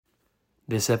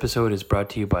This episode is brought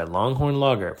to you by Longhorn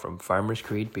Lager from Farmers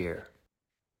Creed Beer.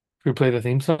 We play the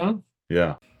theme song?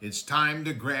 Yeah. It's time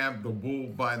to grab the bull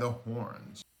by the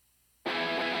horns.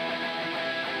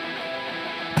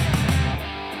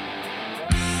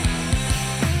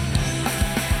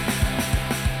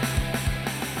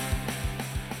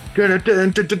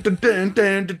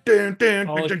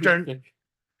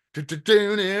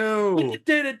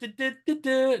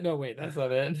 No, wait, that's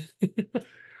not it.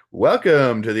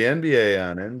 Welcome to the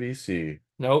NBA on NBC.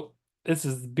 Nope. This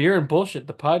is Beer and Bullshit,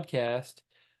 the podcast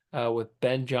with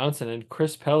Ben Johnson and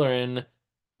Chris Pellerin.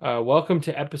 Welcome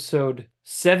to episode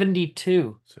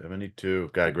 72.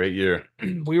 72. Got a great year.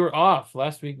 We were off.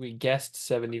 Last week we guessed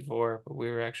 74, but we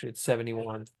were actually at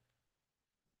 71.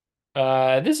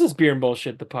 This is Beer and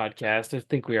Bullshit, the podcast. I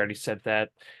think we already said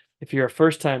that. If you're a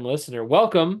first-time listener,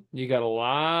 welcome. You got a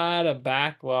lot of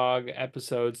backlog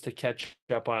episodes to catch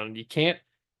up on. You can't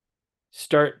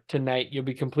start tonight. You'll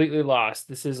be completely lost.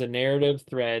 This is a narrative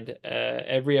thread.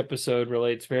 Every episode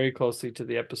relates very closely to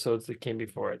the episodes that came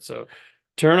before it. So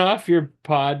turn off your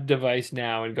pod device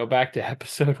now and go back to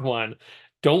episode 1.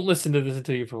 Don't listen to this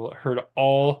until you've heard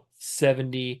all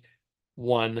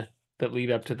 71 that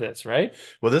lead up to this, right?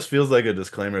 Well, this feels like a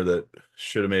disclaimer that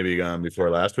should have maybe gone before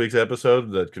last week's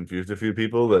episode that confused a few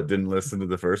people that didn't listen to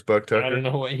the first Buck Tucker. I don't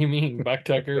know what you mean. Buck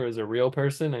Tucker was a real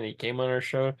person and he came on our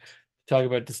show to talk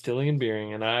about distilling and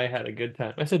beering, and I had a good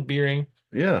time. I said beering.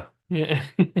 Yeah. Yeah.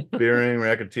 Beering,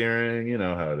 racketeering, you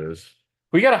know how it is.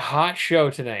 We got a hot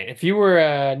show tonight. If you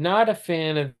were not a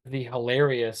fan of the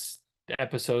hilarious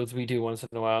episodes we do once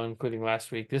in a while, including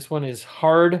last week, this one is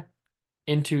hard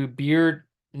into beer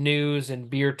news and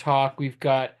beer talk. We've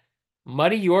got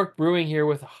Muddy York Brewing here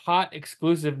with hot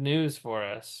exclusive news for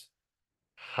us.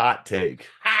 Hot take.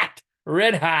 Hot,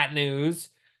 red hot news.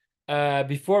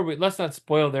 Let's not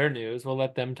spoil their news. We'll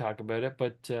let them talk about it.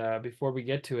 But before we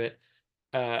get to it,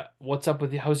 what's up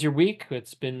with you? How's your week?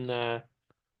 It's been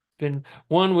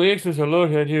 1 week since I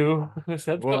looked at you.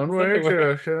 1 week.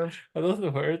 Are those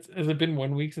the words? Has it been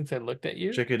 1 week since I looked at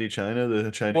you? Chickadee China,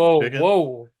 the Chinese chicken?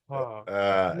 Whoa.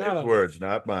 His words,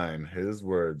 not mine. His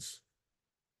words.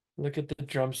 Look at the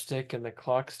drumstick and the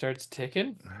clock starts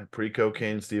ticking.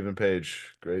 Pre-cocaine Stephen Page.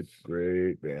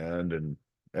 Great band. And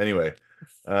anyway,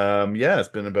 yeah, it's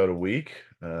been about a week.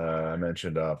 I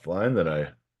mentioned offline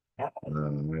that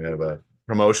we have a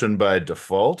promotion by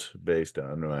default based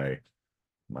on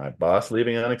my boss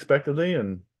leaving unexpectedly,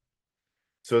 and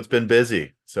so it's been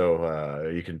busy.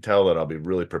 So you can tell that I'll be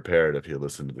really prepared if you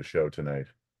listen to the show tonight.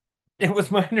 It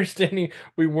was my understanding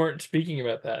we weren't speaking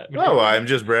about that. No, I'm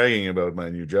just bragging about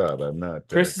my new job. I'm not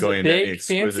Chris going is a into any big,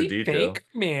 exquisite fancy detail. fake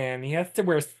man. He has to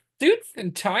wear suits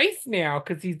and ties now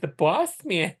because he's the boss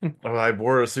man. Oh, I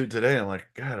wore a suit today. I'm like,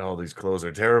 God, all these clothes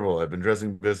are terrible. I've been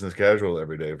dressing business casual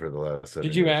every day for the last 7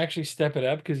 Did you years. actually step it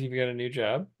up because you've got a new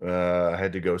job? I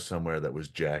had to go somewhere that was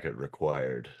jacket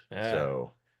required.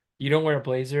 So you don't wear a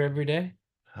blazer every day?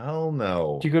 Hell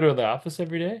no. Do you go to the office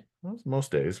every day? Well, most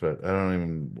days, but I don't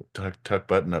even tuck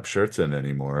button-up shirts in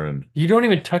anymore. And you don't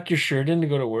even tuck your shirt in to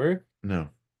go to work? No.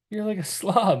 You're like a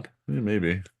slob. Yeah,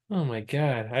 maybe. Oh my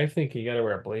God. I think you got to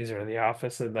wear a blazer in the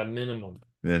office at the minimum.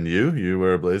 And you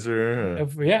wear a blazer?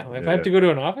 If I have to go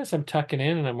to an office, I'm tucking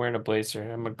in and I'm wearing a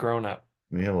blazer. I'm a grown-up.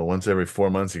 Yeah, well, once every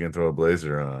 4 months you can throw a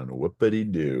blazer on.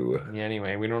 Whoopity-doo. Yeah,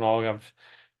 anyway, we don't all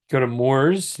go to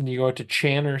Moore's and you go to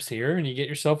Channer's here and you get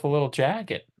yourself a little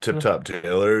jacket. Tip Top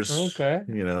Tailors. Okay.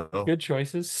 You know. Good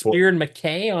choices. Spear and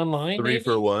McKay online. 3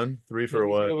 for 1. 3 for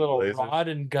 1. A little blazers. Rod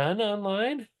and Gun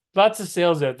online. Lots of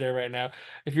sales out there right now.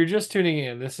 If you're just tuning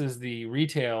in, this is the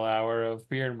retail hour of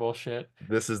Beer and Bullshit.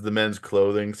 This is the men's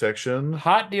clothing section.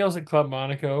 Hot deals at Club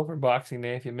Monaco for Boxing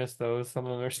Day. If you missed those, some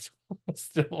of them are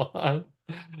still on.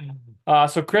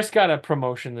 So Chris got a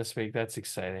promotion this week. That's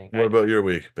exciting. What about your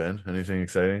week, Ben? Anything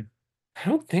exciting? I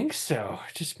don't think so.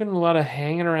 Just been a lot of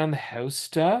hanging around the house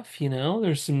stuff, you know.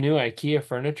 There's some new IKEA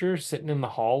furniture sitting in the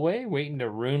hallway waiting to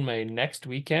ruin my next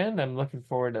weekend. I'm looking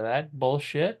forward to that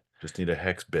bullshit. Just need a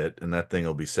hex bit and that thing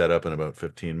will be set up in about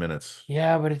 15 minutes.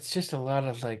 Yeah, but it's just a lot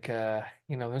of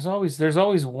there's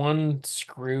always one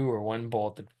screw or one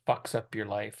bolt that fucks up your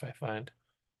life, I find.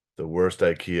 The worst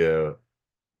IKEA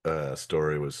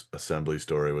assembly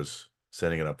story was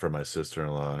setting it up for my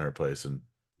sister-in-law in her place in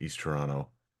East Toronto.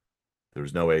 There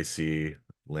was no AC.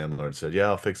 Landlord said, yeah,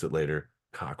 I'll fix it later.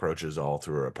 Cockroaches all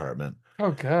through her apartment. Oh,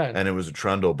 God. And it was a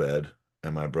trundle bed.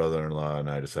 And my brother-in-law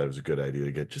and I decided it was a good idea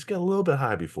to get a little bit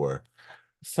high before.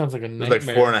 Sounds like a It was like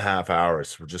nightmare. 4.5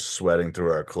 hours. We're just sweating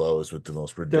through our clothes with the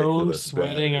most Stone ridiculous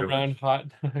sweating bed. around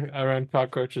around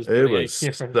cockroaches, It buddy. I was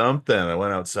can't. something. I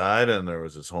went outside and there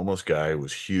was this homeless guy who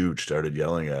was huge, started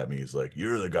yelling at me. He's like,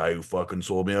 "You're the guy who fucking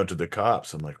sold me out to the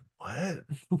cops." I'm like, "What?"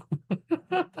 It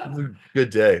was a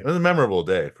good day. It was a memorable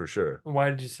day for sure.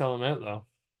 Why did you sell him out though?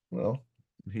 Well,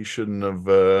 he shouldn't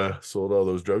have sold all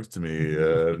those drugs to me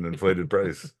at an inflated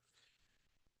price.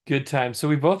 Good time. So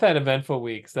we both had eventful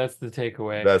weeks. That's the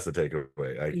takeaway. That's the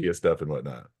takeaway. IKEA stuff and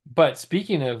whatnot. But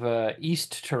speaking of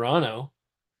East Toronto,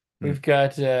 Hmm. we've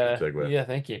got Good segue. yeah,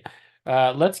 thank you.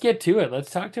 Let's get to it. Let's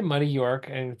talk to Muddy York.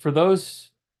 And for those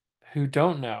who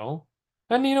don't know,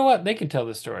 and you know what, they can tell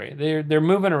the story. They're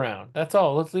moving around. That's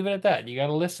all. Let's leave it at that. You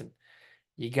gotta listen.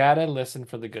 You gotta listen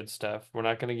for the good stuff. We're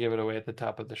not gonna give it away at the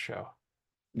top of the show.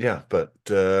 Yeah, but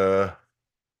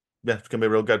yeah, it's gonna be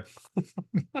real good.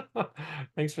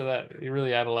 Thanks for that. You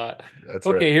really add a lot. That's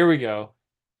Okay, right. here we go.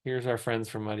 Here's our friends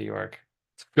from Muddy York.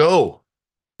 Let's go.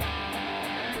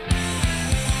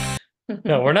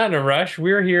 No, we're not in a rush.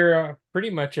 We're here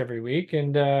pretty much every week,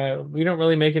 and we don't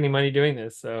really make any money doing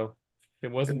this, so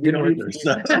it wasn't. We Didn't don't work.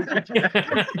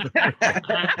 either.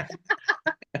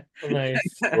 Nice.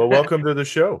 Well, welcome to the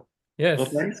show. Yes. Well,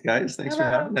 thanks, guys. Thanks for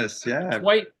having us. Yeah.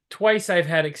 Twice I've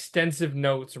had extensive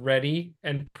notes ready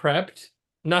and prepped.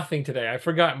 Nothing today. I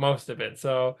forgot most of it.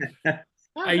 So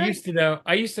I used to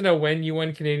know when you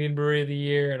won Canadian Brewery of the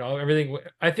Year and everything.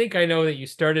 I think I know that you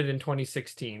started in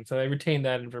 2016, so I retained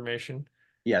that information.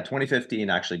 Yeah, 2015,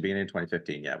 actually, beginning in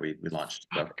 2015. Yeah, we launched.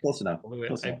 So close enough.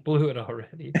 I blew it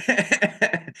already.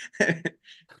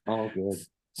 Oh, good.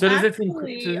 So does it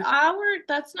Actually,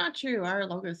 that's not true. Our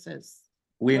logo says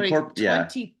We like incorporate, yeah.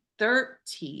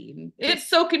 2013. It's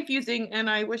so confusing, and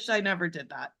I wish I never did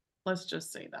that. Let's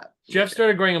just say that. Jeff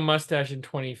started growing a mustache in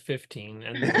 2015,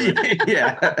 and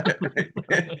Yeah.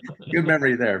 Good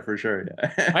memory there for sure.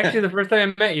 Yeah. actually, the first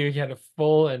time I met you, you had a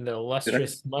full and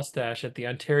illustrious mustache at the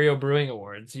Ontario Brewing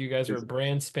Awards. You guys were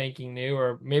brand spanking new,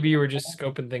 or maybe you were just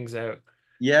scoping things out.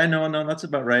 Yeah, no, that's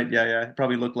about right. Yeah. It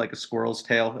probably looked like a squirrel's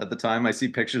tail at the time. I see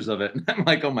pictures of it, and I'm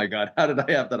like, oh my God, how did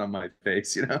I have that on my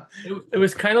face? You know? It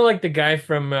was kind of like the guy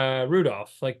from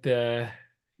Rudolph, like the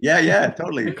Yeah,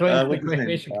 totally. the What's his name?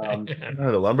 claymation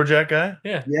guy. The lumberjack guy?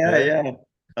 Yeah. Yeah.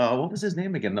 What was his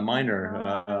name again? The miner.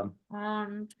 I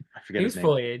forget He his was name.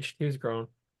 fully aged. He was grown.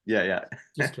 Yeah.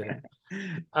 Just kidding.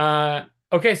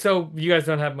 Okay, so you guys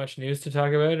don't have much news to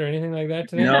talk about or anything like that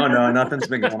today? No, nothing's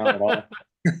been going on at all.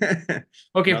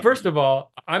 Okay, Nothing. first of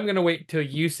all, I'm gonna wait till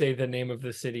you say the name of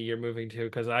the city you're moving to,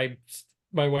 because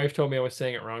my wife told me I was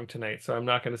saying it wrong tonight, so I'm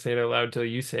not gonna say it out loud till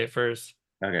you say it first.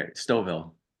 Okay,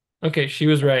 Stouffville. Okay, she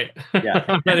was right. Yeah.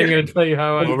 I'm not even gonna tell you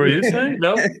how. What were you saying?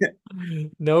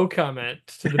 No comment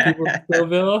to the people of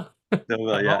Stouffville.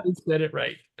 Stouffville, yeah. I said it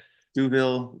right.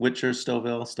 Stouffville, Witcher,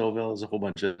 Stouffville. Stouffville is a whole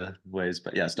bunch of ways,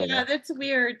 but yeah, Stouffville. Yeah, that's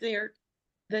weird. They're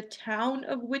the town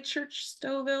of Whitchurch,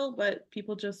 Stouffville, but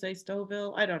people just say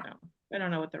Stouffville. I don't know. I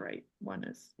don't know what the right one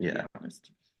is. To be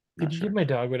honest. Did you give my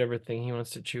dog whatever thing he wants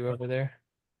to chew over there?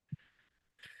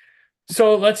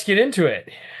 So let's get into it.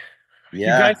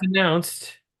 Yeah. You guys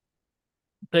announced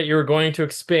that you were going to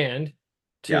expand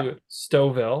to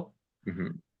Stouffville. Mm-hmm.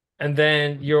 And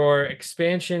then your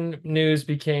expansion news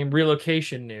became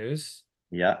relocation news.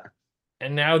 Yeah.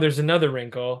 And now there's another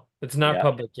wrinkle that's not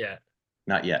public yet.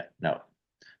 Not yet, no.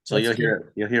 So you'll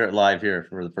hear it live here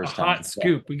for the first time. Hot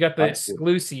scoop. We got the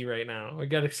exclusive right now. We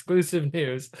got exclusive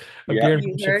news. You heard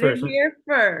it here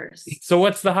first. So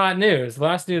what's the hot news?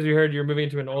 Last news we heard you're moving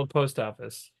to an old post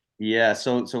office. Yeah,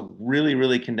 so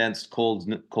really condensed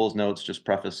Cole's notes, just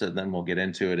preface it, then we'll get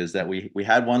into it, is that we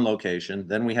had one location,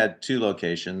 then we had two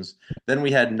locations, then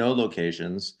we had no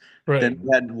locations, then we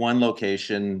had one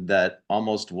location that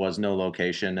almost was no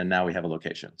location, and now we have a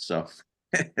location. So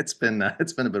it's been a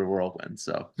bit of a whirlwind.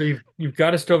 So you've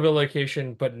got a Stouffville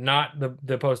location, but not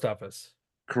the post office.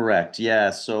 Correct. Yeah.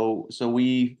 So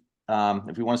we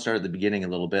if we want to start at the beginning a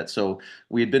little bit. So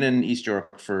we had been in East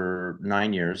York for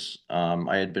 9 years.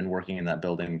 I had been working in that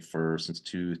building since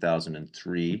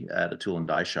 2003 at a tool and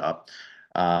die shop.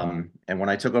 And when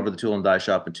I took over the tool and die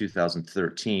shop in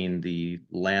 2013, the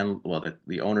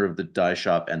owner of the die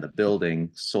shop and the building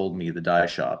sold me the die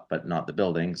shop, but not the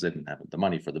building because they didn't have the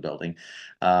money for the building.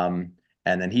 And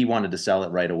then he wanted to sell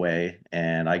it right away.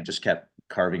 And I just kept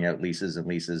carving out leases. And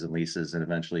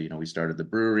eventually, we started the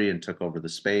brewery and took over the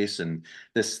space. And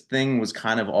this thing was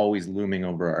kind of always looming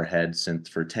over our heads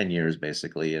for 10 years,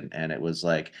 basically. And it was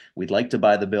like, we'd like to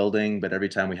buy the building, but every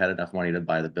time we had enough money to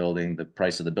buy the building, the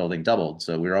price of the building doubled.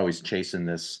 So we were always chasing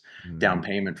this down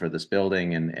payment for this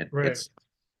building. And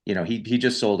he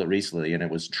just sold it recently and it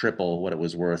was triple what it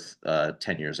was worth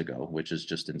 10 years ago, which is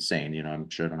just insane. I'm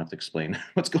sure I don't have to explain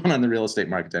what's going on in the real estate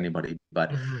market to anybody,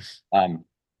 but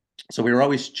so we were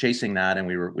always chasing that, and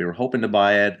we were hoping to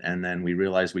buy it, and then we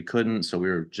realized we couldn't, so we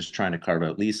were just trying to carve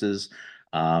out leases.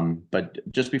 But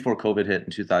just before COVID hit in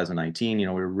 2019, we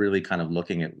were really kind of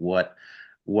looking at what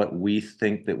we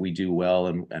think that we do well,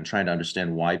 and trying to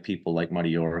understand why people like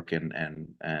Muddy York,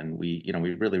 and we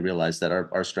we really realized that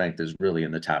our strength is really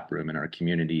in the tap room in our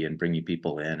community and bringing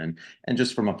people in, and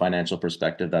just from a financial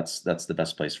perspective, that's the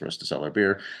best place for us to sell our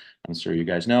beer. I'm sure you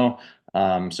guys know.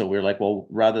 So we're like, well,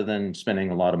 rather than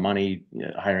spending a lot of money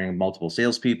hiring multiple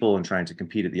salespeople and trying to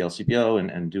compete at the LCBO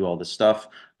and do all this stuff,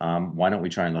 why don't we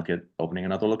try and look at opening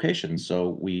another location? So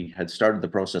we had started the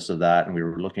process of that, and we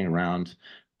were looking around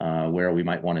where we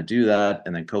might want to do that.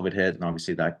 And then COVID hit, and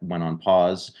obviously that went on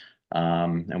pause.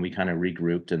 And we kind of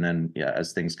regrouped, and then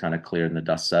as things kind of cleared and the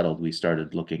dust settled, we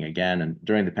started looking again. And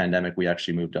during the pandemic, we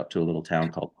actually moved up to a little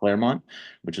town called Claremont,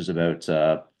 which is about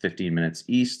 15 minutes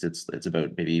east. It's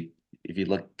about, maybe if you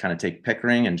look, kind of take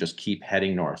Pickering and just keep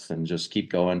heading north and just keep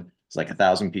going. It's like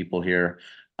 1,000 people here.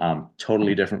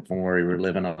 Totally different from where we were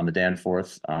living on the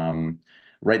Danforth.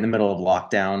 Right in the middle of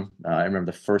lockdown. I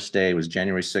remember the first day was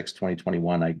January 6th,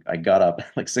 2021. I got up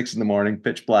like 6 in the morning,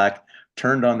 pitch black,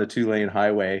 turned on the 2-lane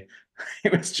highway.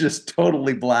 It was just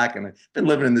totally black. And I've been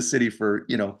living in the city for,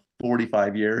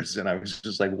 45 years. And I was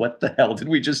just like, what the hell did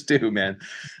we just do, man?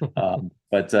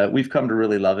 But we've come to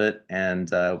really love it. And,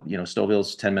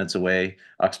 Stouffville's 10 minutes away.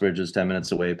 Uxbridge is 10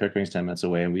 minutes away. Pickering's 10 minutes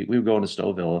away. And we would go into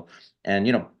Stouffville,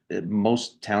 and,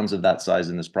 most towns of that size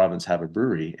in this province have a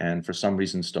brewery. And for some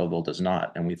reason, Stouffville does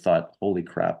not. And we thought, holy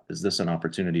crap, is this an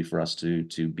opportunity for us to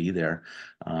be there?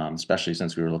 Especially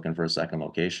since we were looking for a second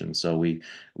location. So we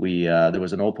there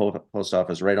was an old post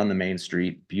office right on the main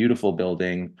street, beautiful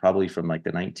building, probably from like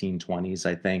the 1920s,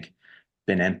 I think.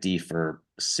 Been empty for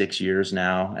 6 years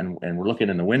now, and we're looking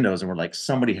in the windows, and we're like,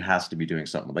 somebody has to be doing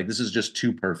something. Like, this is just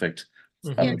too perfect.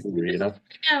 Yeah,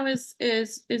 now is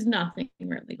nothing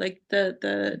really. Like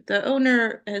the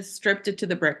owner has stripped it to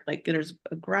the brick. Like, there's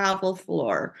a gravel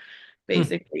floor,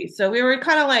 basically. So we were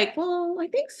kind of like, well, I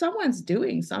think someone's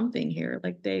doing something here.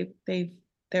 Like it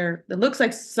looks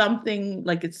like something,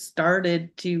 like it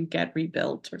started to get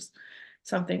rebuilt, or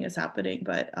something is happening.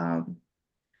 But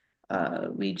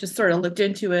we just sort of looked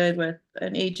into it with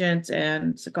an agent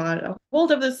and got a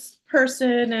hold of this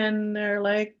person, and they're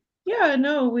like, yeah,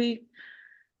 no,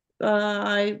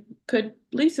 I could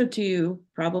lease it to you,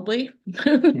 probably.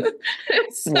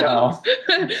 Wow.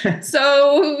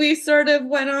 So we sort of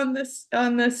went on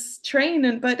this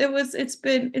train, but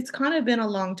it's kind of been a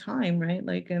long time, right?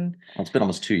 Like, and It's been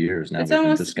almost 2 years now. it's We've been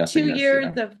almost discussing 2 this,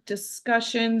 years of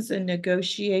discussions and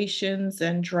negotiations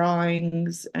and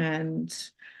drawings and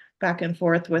back and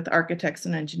forth with architects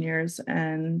and engineers.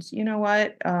 And you know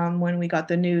what? When we got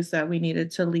the news that we needed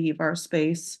to leave our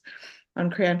space on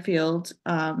Cranfield,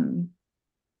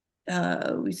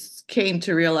 we came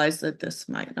to realize that this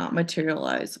might not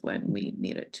materialize when we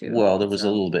need it to. Well, there was a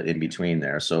little bit in between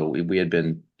there. So we had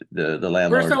been the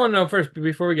landlord. First, I want to know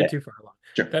before we get too far along.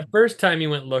 Sure. That first time you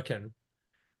went looking,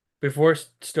 before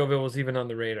Stouffville was even on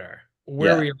the radar,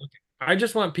 where were you looking? I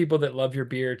just want people that love your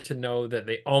beer to know that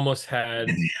they almost had.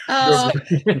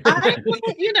 During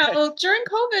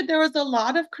COVID, there was a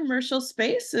lot of commercial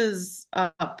spaces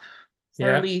up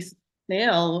for lease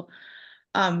sale.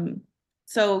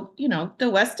 So, the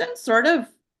West End sort of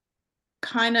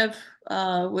kind of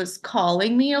was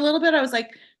calling me a little bit. I was like,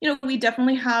 we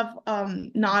definitely have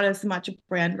not as much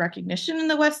brand recognition in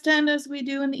the West End as we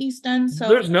do in the East End. So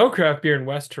there's no craft beer in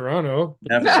West Toronto.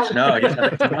 No,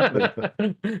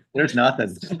 there's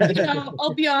nothing.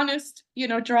 I'll be honest,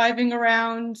 driving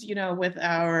around, with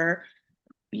our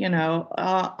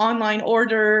online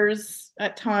orders,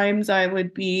 at times I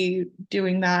would be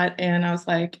doing that, and I was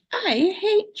like, I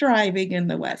hate driving in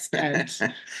the West End.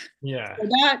 Yeah. So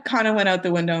that kind of went out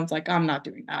the window. I was like, I'm not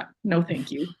doing that. No,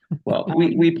 thank you. Well,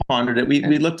 we pondered it.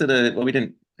 We looked at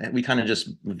we kind of just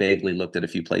vaguely looked at a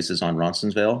few places on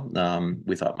Ronsonsville.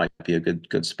 We thought might be a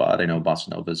good spot. I know Bossa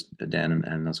Nova's, Dan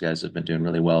and those guys have been doing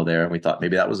really well there. And we thought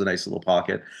maybe that was a nice little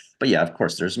pocket. But yeah, of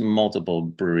course, there's multiple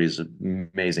breweries of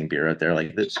amazing beer out there.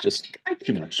 Like, it's just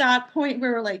too much. At that point, we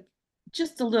were like,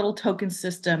 just a little token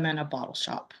system and a bottle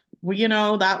shop.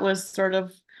 That was sort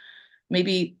of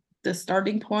maybe the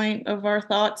starting point of our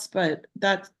thoughts, but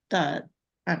I don't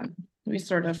know, we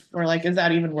sort of were like, is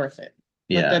that even worth it?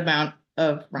 Yeah. With the amount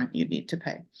of rent you need to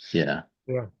pay. Yeah.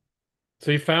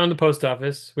 So you found the post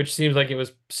office, which seems like it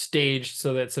was staged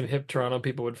so that some hip Toronto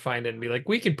people would find it and be like,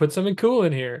 "We could put something cool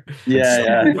in here."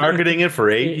 Yeah, Marketing it for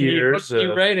 8 He years. hooked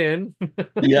you right in.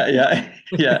 yeah.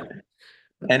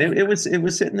 And it was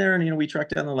sitting there, and we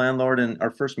tracked down the landlord, and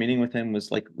our first meeting with him was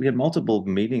like, we had multiple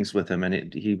meetings with him,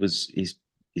 and he's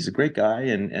a great guy,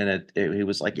 and he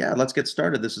was like, yeah, let's get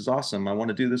started. This is awesome. I want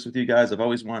to do this with you guys. I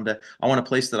want a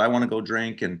place that I want to go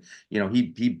drink, and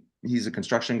he's a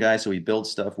construction guy, so he builds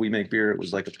stuff. We make beer. It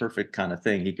was like a perfect kind of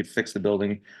thing. He could fix the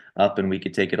building up, and we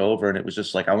could take it over, and it was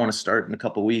just like, I want to start in a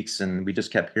couple weeks, and we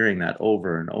just kept hearing that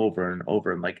over and over and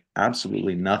over, and like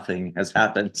absolutely nothing has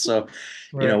happened. So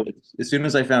as soon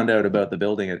as I found out about the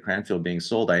building at Cranfield being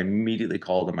sold, I immediately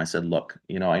called him. I said, look,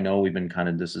 I know we've been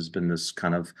this has been this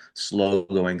kind of slow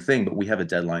going thing, but we have a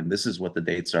deadline. This is what the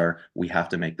dates are. We have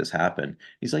to make this happen.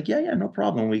 He's like, yeah, no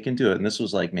problem. We can do it. And this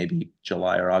was like maybe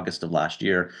July or August of last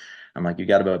year. I'm like, you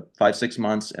got about 5-6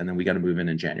 months, and then we got to move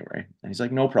in January. And he's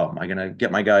like, no problem. I'm gonna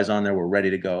get my guys on there. We're ready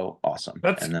to go. Awesome.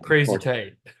 That's and then, crazy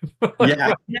tight.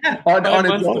 Yeah. On 5 its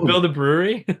months to own. build a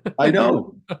brewery. I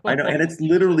know. And it's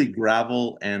literally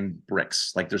gravel and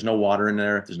bricks. Like there's no water in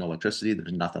there. There's no electricity.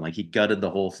 There's nothing. Like he gutted the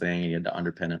whole thing. He had to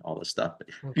underpin it, all this stuff.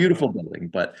 Beautiful building.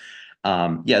 But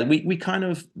we kind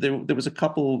of, there was a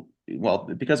couple, well,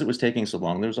 because it was taking so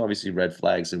long, there was obviously red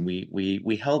flags, and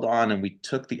we held on, and we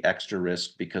took the extra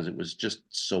risk because it was just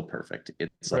so perfect.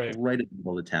 It's like right in the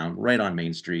middle of the town, right on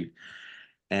Main Street.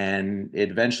 And it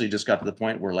eventually just got to the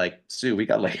point where, like, Sue, we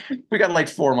got like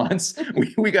 4 months.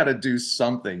 We got to do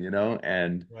something,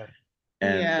 and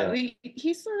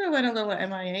he sort of went a little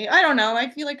MIA. I don't know. I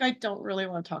feel like I don't really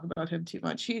want to talk about him too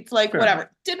much. He's like,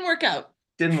 whatever, didn't work out.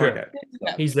 Didn't work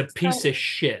out. He's a piece of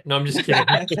shit. No, I'm just kidding.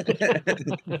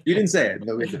 You didn't say it.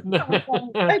 No,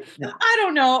 I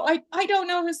don't know. I don't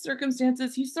know his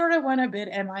circumstances. He sort of went a bit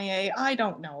MIA. I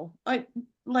don't know.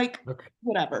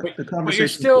 Whatever. But you're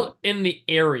still in the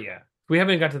area. We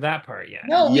haven't got to that part yet.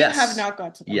 No, we have not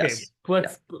got to that. Yes. Okay,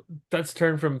 let's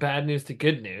turn from bad news to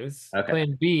good news. Okay.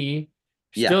 Plan B,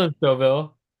 still in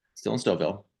Stouffville. Still in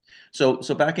Stouffville. So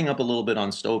backing up a little bit on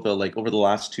Stouffville, like over the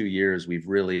last 2 years, we've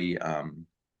really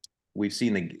we've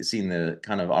seen the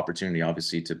kind of opportunity,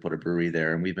 obviously, to put a brewery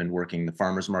there, and we've been working the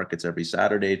farmers markets every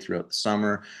Saturday throughout the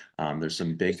summer. There's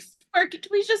some big.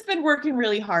 We've just been working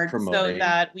really hard so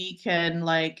that we can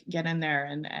get in there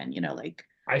and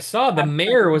I saw the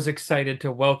mayor was excited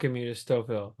to welcome you to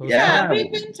Stouffville. Yeah,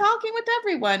 we've been talking with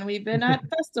everyone. We've been at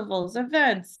festivals,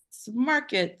 events,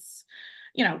 markets,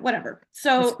 whatever.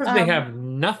 So they have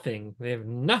nothing. They have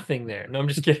nothing there. No, I'm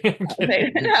just kidding.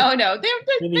 No.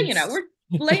 They're we're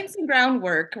laying some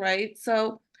groundwork, right?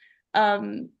 So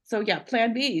plan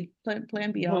B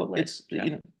Well, it's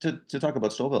to talk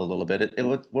about Stouffville a little bit.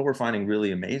 What we're finding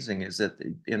really amazing is that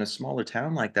in a smaller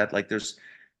town like that, like there's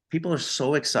people are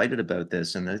so excited about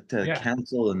this, and the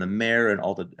council and the mayor and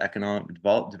all the economic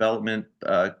development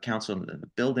council and the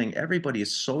building, everybody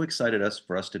is so excited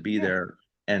for us to be there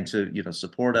and to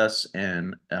support us.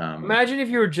 And imagine if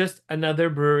you were just another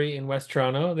brewery in West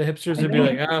Toronto, the hipsters would be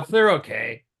like, oh, they're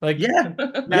okay. Like,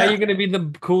 now you're gonna be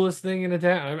the coolest thing in a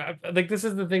town. Like, this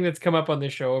is the thing that's come up on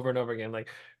this show over and over again. Like,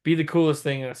 be the coolest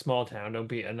thing in a small town. Don't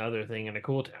be another thing in a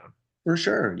cool town. For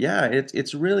sure. Yeah,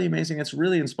 it's really amazing. It's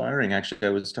really inspiring. Actually,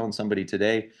 I was telling somebody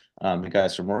today, the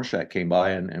guys from Rorschach came by,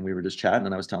 and we were just chatting,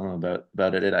 and I was telling them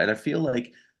about it. And I feel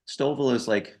like Stouffville is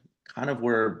like kind of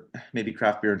where maybe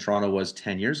craft beer in Toronto was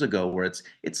 10 years ago, where it's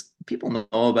people know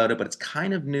about it, but it's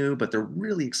kind of new, but they're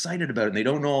really excited about it, and they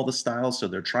don't know all the styles, so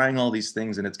they're trying all these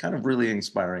things, and it's kind of really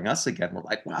inspiring us again. We're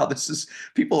like, wow,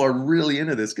 people are really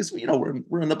into this, because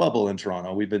we're in the bubble in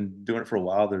Toronto. We've been doing it for a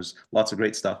while. There's lots of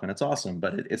great stuff, and it's awesome,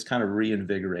 but it's kind of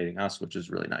reinvigorating us, which is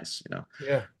really nice,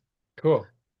 Yeah, cool.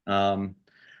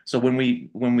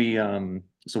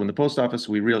 So in the post office,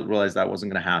 we realized that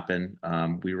wasn't going to happen.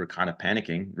 We were kind of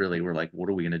panicking, really. We're like, what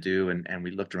are we going to do? And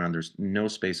we looked around. There's no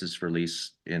spaces for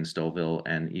lease in Stouffville,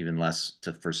 and even less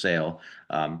for sale.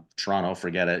 Toronto,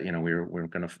 forget it. We were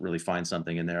going to really find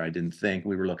something in there. I didn't think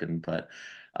we were looking, but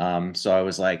so I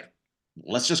was like,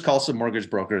 let's just call some mortgage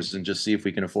brokers and just see if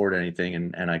we can afford anything.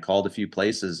 And I called a few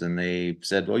places, and they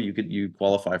said, well, you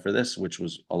qualify for this, which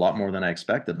was a lot more than I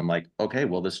expected. I'm like, okay,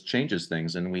 well, this changes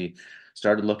things. And we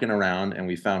started looking around, and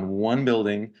we found one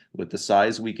building with the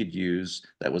size we could use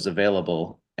that was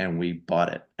available, and we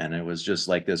bought it. And it was just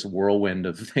like this whirlwind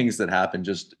of things that happened,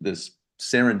 just this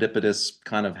serendipitous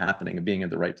kind of happening of being at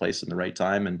the right place in the right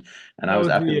time. And I was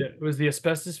it was the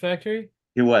asbestos factory.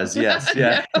 It was, yes,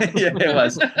 yeah, yeah, it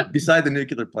was beside the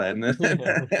nuclear plant.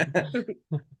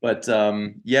 But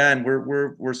yeah, and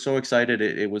we're so excited.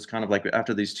 It was kind of like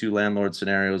after these two landlord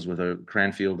scenarios with a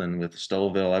Cranfield and with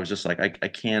Stouffville, I was just like, I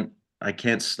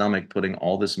can't stomach putting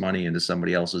all this money into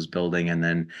somebody else's building, and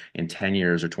then in 10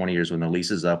 years or 20 years when the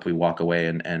lease is up, we walk away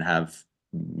and have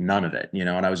none of it, you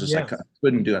know. And I was just like, I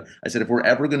couldn't do it. I said, if we're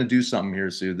ever going to do something here,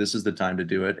 Sue, this is the time to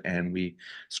do it. And we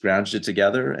scrounged it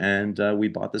together, and we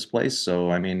bought this place. So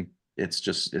I mean,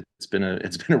 it's been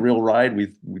a real ride. We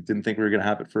didn't think we were going to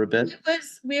have it for a bit.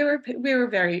 We were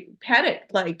very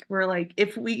panicked. Like, we're like,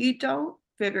 if we don't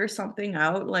figure something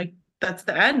out, like, that's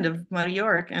the end of Muddy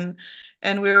York. And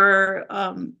we were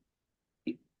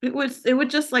it was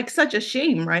just like such a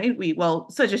shame, right?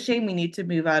 Such a shame we need to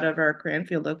move out of our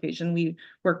Cranfield location. We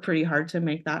worked pretty hard to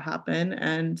make that happen,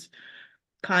 and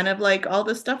kind of like all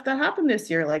the stuff that happened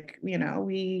this year, like, you know,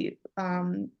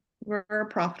 we're a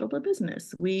profitable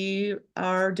business. We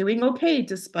are doing okay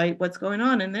despite what's going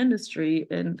on in the industry,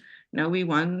 and you know, we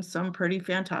won some pretty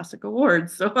fantastic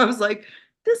awards. So I was like,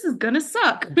 this is gonna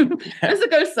suck. This is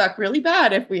gonna suck really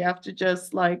bad if we have to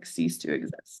just like cease to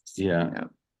exist. Yeah. You know?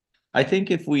 I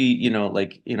think if we,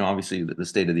 obviously the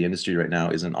state of the industry right now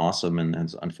isn't awesome, and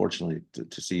unfortunately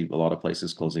to see a lot of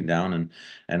places closing down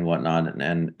and whatnot,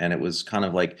 and it was kind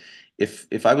of like,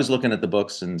 if I was looking at the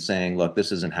books and saying, look,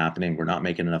 this isn't happening, we're not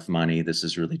making enough money, this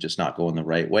is really just not going the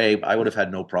right way, I would have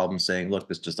had no problem saying, look,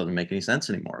 this just doesn't make any sense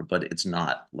anymore. But it's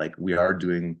not. Like, we are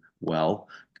doing well,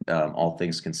 all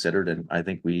things considered, and I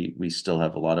think we still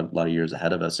have a lot of years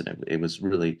ahead of us, and it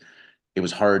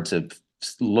was hard to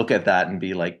look at that and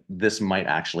be like, this might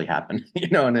actually happen, you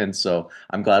know. And so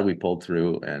I'm glad we pulled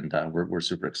through, and we're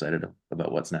super excited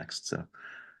about what's next. So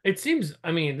it seems,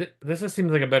 I mean, this just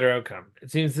seems like a better outcome.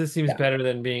 This seems Yeah. better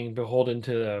than being beholden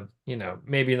to the,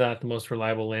 maybe not the most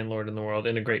reliable landlord in the world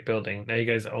in a great building. Now you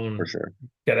guys own, for sure.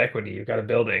 got equity, you've got a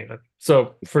building.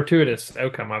 So fortuitous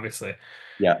outcome, obviously.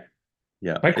 Yeah.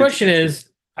 My question is,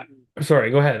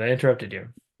 sorry, go ahead. I interrupted you.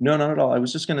 No, not at all. I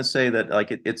was just going to say that, like,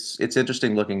 it's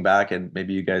interesting looking back, and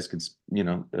maybe you guys could,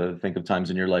 think of times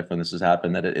in your life when this has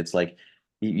happened, that it's like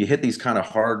you hit these kind of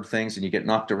hard things and you get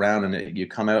knocked around, and you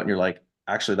come out and you're like,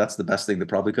 actually, that's the best thing that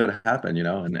probably could have happened, you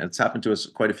know. And it's happened to us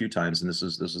quite a few times, and this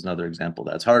is another example.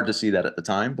 That's hard to see that at the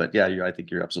time, but yeah, I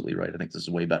think you're absolutely right. I think this is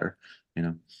way better, you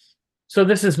know. So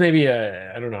this is maybe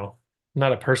I don't know,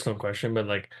 not a personal question, but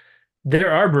like,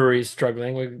 there are breweries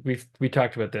struggling. We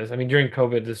talked about this. I mean, during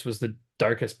COVID, this was the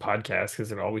darkest podcast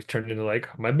because it always turned into like,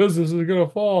 my business is gonna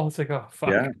fall. It's like, oh fuck.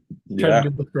 Yeah. Trying to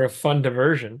do this for a fun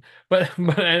diversion. But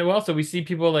and also we see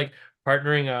people like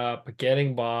partnering up,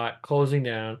 getting bought, closing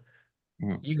down.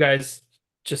 You guys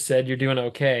just said you're doing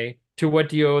okay. To what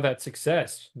do you owe that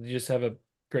success? You just have a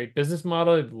great business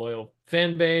model, loyal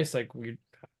fan base. Like,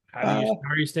 how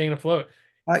are you staying afloat?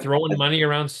 Throwing money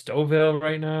around Stouffville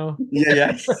right now.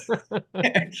 Yeah.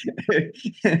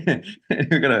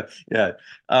 You're gonna, yeah.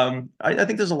 I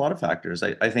think there's a lot of factors.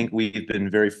 I think we've been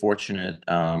very fortunate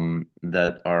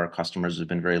that our customers have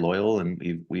been very loyal,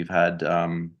 and we've had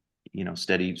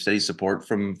steady support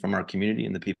from our community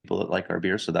and the people that like our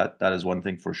beer. So that is one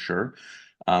thing for sure.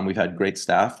 We've had great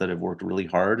staff that have worked really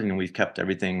hard, and we've kept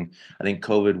everything. I think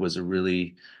COVID was a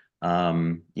really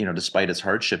despite its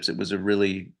hardships, it was a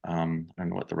really, I don't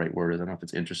know what the right word is. I don't know if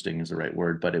it's interesting is the right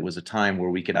word, but it was a time where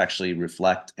we could actually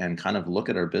reflect and kind of look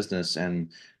at our business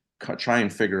and try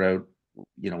and figure out,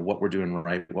 what we're doing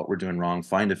right, what we're doing wrong,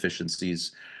 find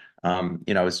efficiencies.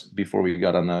 Before we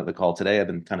got on the call today, I've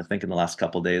been kind of thinking the last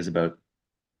couple of days about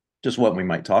just what we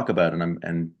might talk about.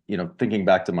 And thinking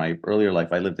back to my earlier life,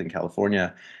 I lived in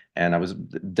California, and I was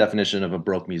the definition of a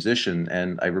broke musician.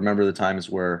 And I remember the times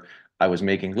where I was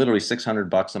making literally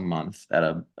 $600 a month at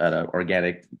a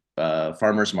organic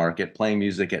farmer's market, playing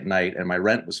music at night, and my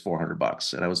rent was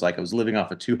 $400. And I was living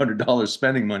off of $200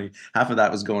 spending money. Half of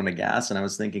that was going to gas. And I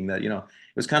was thinking that, it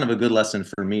was kind of a good lesson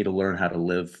for me to learn how to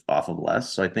live off of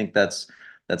less. So I think that's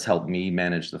helped me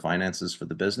manage the finances for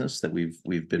the business, that we've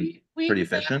been pretty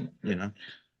efficient,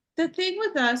 The thing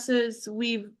with us is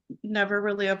we've never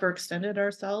really overextended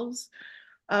ourselves.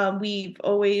 We've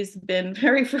always been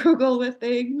very frugal with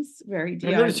things, very DIY.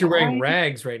 I notice you're wearing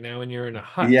rags right now and you're in a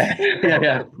hut. Yeah.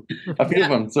 A few of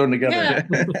them thrown together.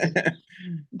 Yeah.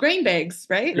 Grain bags,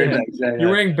 right? Grain bags, yeah.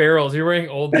 You're wearing barrels. You're wearing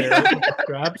old barrels with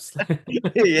straps.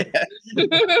 Yeah.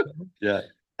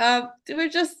 We're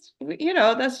just,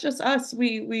 that's just us.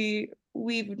 We've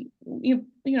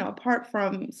apart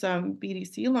from some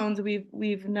BDC loans,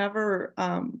 we've never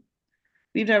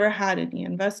had any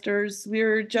investors.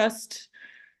 We're just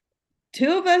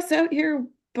two of us out here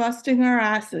busting our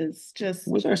asses, just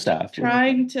with our staff,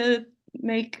 trying to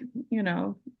make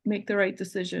make the right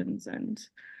decisions. And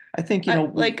I think, I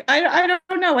don't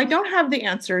know. I don't have the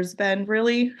answers, Ben,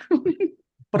 really.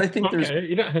 but I think there's,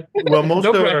 Okay, Well,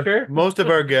 no pressure. most of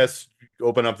our guests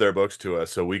open up their books to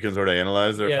us, so we can sort of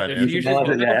analyze their Yeah, there's financial. usually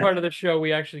the middle Yeah. part of the show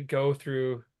we actually go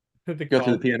through the go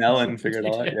through the call. P&L and figure it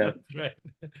all out. Yeah. That's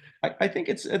right. I think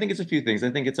it's a few things. I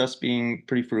think it's us being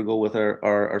pretty frugal with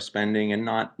our spending and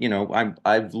not,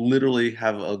 I've literally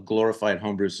have a glorified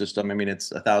homebrew system. I mean,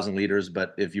 it's 1,000 liters,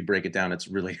 but if you break it down, it's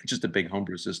really just a big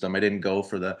homebrew system. I didn't go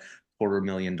for the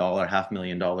 $250,000,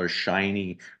 $500,000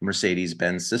 shiny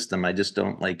Mercedes-Benz system. I just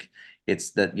don't like.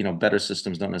 It's that, better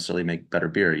systems don't necessarily make better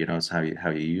beer. It's how you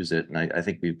use it. And I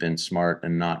think we've been smart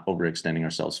and not overextending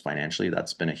ourselves financially.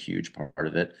 That's been a huge part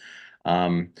of it.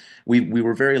 We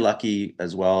were very lucky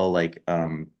as well. Like,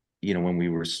 when we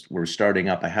were starting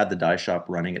up, I had the dye shop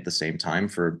running at the same time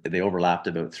they overlapped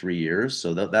about 3 years.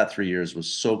 So that 3 years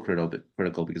was so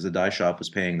critical because the dye shop was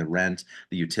paying the rent,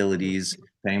 the utilities,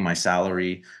 paying my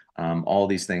salary, all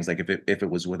these things. Like if it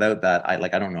was without that, I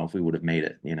don't know if we would have made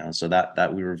it, so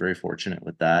that we were very fortunate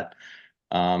with that.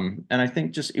 And I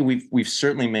think just we've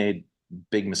certainly made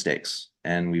big mistakes,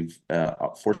 and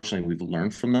fortunately we've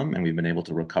learned from them, and we've been able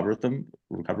to recover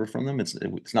from them.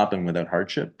 It's not been without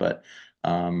hardship, but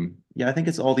yeah, I think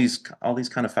it's all these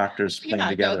kind of factors playing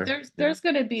together. There's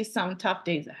going to be some tough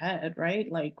days ahead,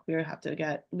 right? Like we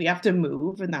have to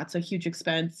move, and that's a huge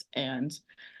expense. And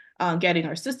getting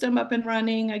our system up and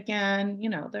running again,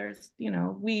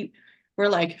 we're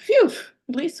like, phew,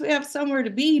 at least we have somewhere to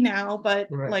be now. But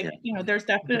Right. there's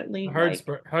definitely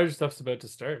hard stuff's about to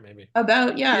start, maybe.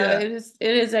 Yeah. It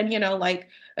is. And like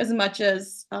as much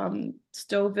as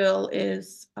Stouffville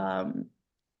is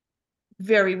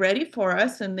very ready for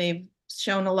us, and they've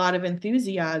shown a lot of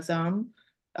enthusiasm,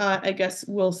 I guess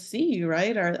we'll see,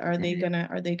 right? Are they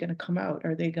gonna come out?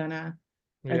 Are they gonna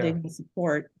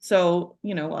support? So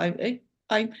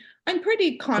I'm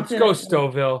pretty confident. Let's go,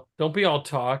 Stouffville. Don't be all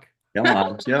talk. Come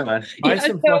on, yeah. Buy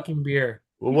some fucking beer.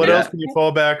 Well, what else can you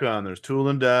fall back on? There's tool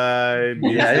and die,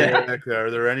 music. Yeah.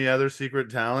 Are there any other secret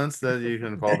talents that you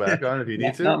can fall back on if you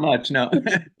need to? Not much, no.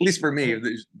 At least for me.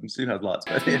 Sue has lots,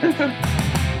 but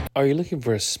yeah. Are you looking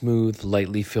for a smooth,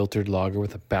 lightly filtered lager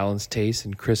with a balanced taste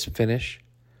and crisp finish?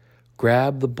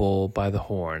 Grab the bull by the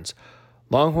horns.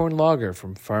 Longhorn Lager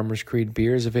from Farmers Creed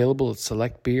Beer is available at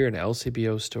select beer and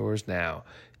LCBO stores now.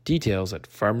 Details at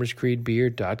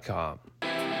farmerscreedbeer.com.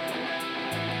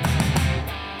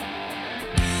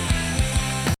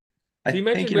 So you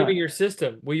mentioned moving your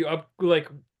system. Will you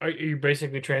are you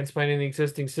basically transplanting the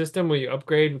existing system? Will you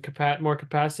upgrade more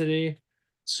capacity?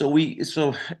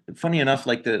 So funny enough,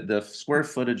 like the square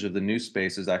footage of the new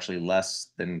space is actually less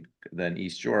than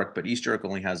East York, but East York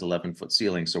only has 11-foot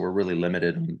ceiling, so we're really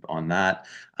limited on that.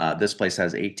 This place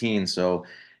has 18, so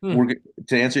to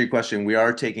answer your question, we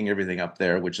are taking everything up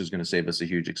there, which is going to save us a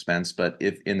huge expense. But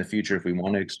if in the future, if we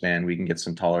want to expand, we can get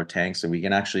some taller tanks, and we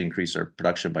can actually increase our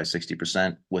production by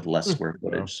 60% with less square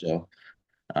footage. So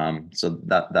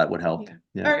that would help.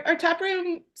 Yeah. Our tap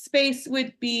room space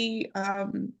would be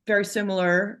very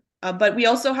similar, but we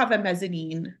also have a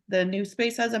mezzanine. The new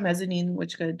space has a mezzanine,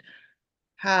 which could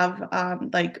have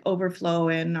like overflow,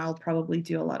 and I'll probably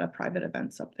do a lot of private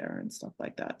events up there and stuff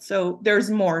like that. So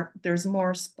there's more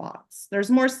spots.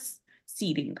 There's more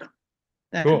seating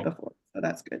than before. So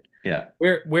that's good. Yeah.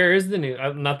 Where is the new?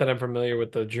 Not that I'm familiar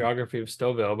with the geography of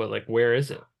Stouffville, but like where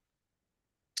is it?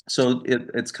 So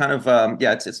it's kind of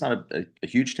it's not a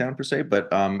huge town per se, but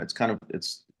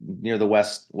it's near the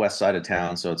west side of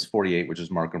town. So it's 48, which is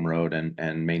Markham Road,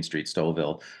 and Main Street,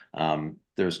 Stouffville.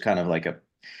 There's kind of like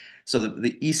so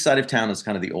the east side of town is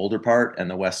kind of the older part, and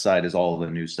the west side is all the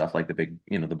new stuff, like the big,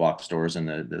 the box stores and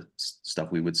the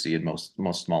stuff we would see in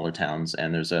most smaller towns.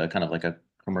 And there's a kind of like a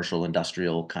commercial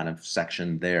industrial kind of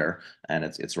section there, and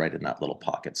it's right in that little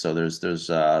pocket. So there's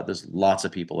lots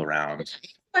of people around.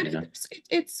 But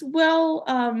it's well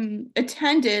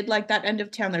attended, like that end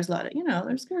of town. There's a lot of,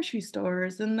 there's grocery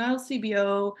stores and the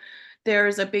LCBO.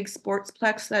 There's a big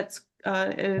sportsplex that's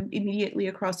immediately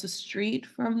across the street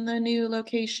from the new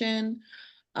location.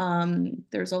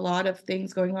 There's a lot of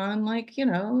things going on, like,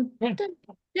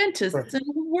 dentists and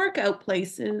workout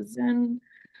places and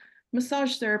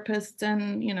massage therapists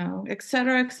and, et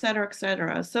cetera, et cetera, et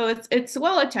cetera. So it's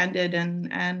well attended,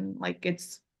 and like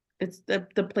it's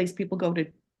the place people go to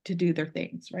do their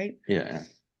things, right? Yeah.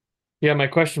 Yeah, my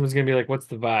question was gonna be like, what's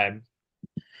the vibe?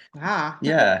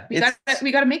 Yeah.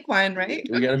 We gotta make one, right?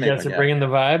 We gotta make one. So bring in the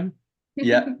vibe.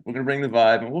 Yeah, we're gonna bring the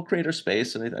vibe, and we'll create our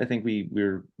space. And I think we've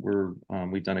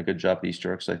done a good job at East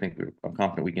York, so I'm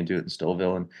confident we can do it in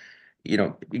Stouffville. And you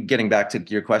know, getting back to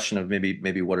your question of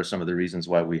maybe what are some of the reasons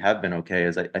why we have been okay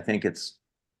is I think it's,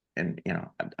 and you know,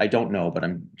 I don't know, but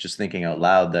I'm just thinking out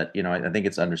loud that, you know, I think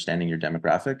it's understanding your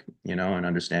demographic, you know, and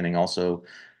understanding also,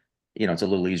 you know, it's a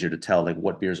little easier to tell like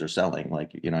what beers are selling.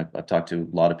 Like, you know, I've talked to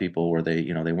a lot of people where they,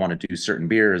 you know, they want to do certain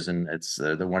beers and it's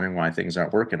they're wondering why things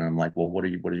aren't working. And I'm like, well, what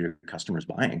are your customers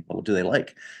buying? What do they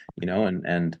like? You know,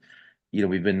 and you know,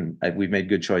 we've made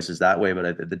good choices that way,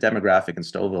 but the demographic in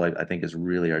Stouffville, I think is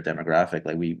really our demographic.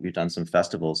 Like we've done some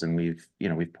festivals and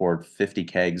we've poured 50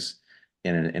 kegs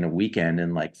in a weekend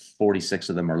and like 46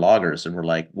 of them are lagers. And we're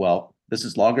like, well, this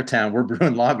is Lager Town. We're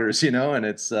brewing lagers, you know, and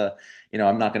it's, you know,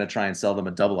 I'm not going to try and sell them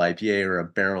a double IPA or a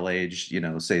barrel aged, you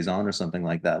know, Saison or something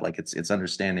like that. Like it's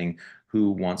understanding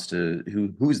who wants to,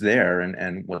 who's there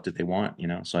and what do they want, you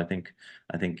know? So I think,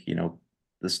 you know,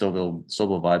 the Stouffville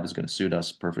vibe is going to suit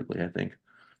us perfectly, I think.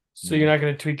 So you're not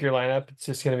going to tweak your lineup. It's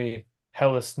just going to be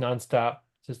Hellas nonstop,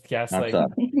 just gaslight.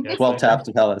 Nonstop. 12 gaslight. taps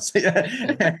of Hellas.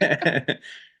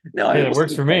 No, I mean, It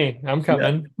works for me. I'm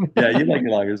coming. Yeah, you like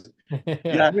your lagers.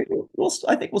 Yeah. Yeah,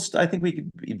 I think we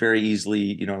could very easily,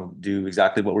 you know, do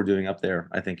exactly what we're doing up there.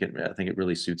 I think it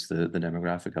really suits the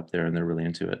demographic up there, and they're really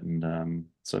into it. And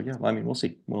so yeah, I mean, we'll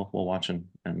see. We'll watch and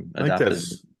I think adapt it.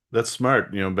 that's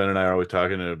smart. You know, Ben and I are always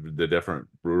talking to the different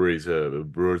brewers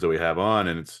that we have on,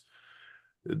 and it's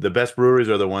the best breweries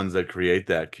are the ones that create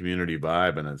that community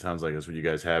vibe, and it sounds like that's what you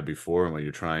guys had before and what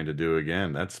you're trying to do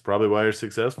again. That's probably why you're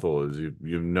successful, is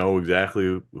you know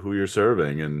exactly who you're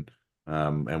serving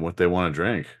and what they want to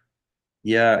drink.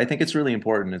 Yeah, I think it's really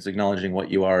important. It's acknowledging what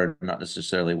you are, not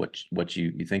necessarily what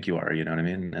you think you are. You know what I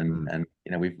mean? And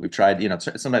you know, we've tried. You know,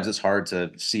 sometimes it's hard to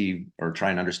see or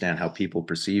try and understand how people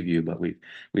perceive you, but we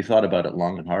thought about it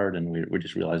long and hard, and we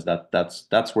just realized that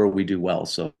that's where we do well.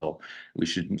 So we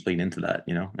should lean into that.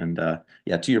 You know, and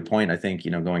yeah, to your point, I think,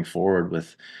 you know, going forward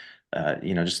with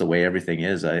you know, just the way everything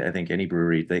is, I think any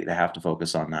brewery, they have to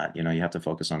focus on that. You know, you have to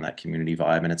focus on that community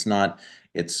vibe. And it's not,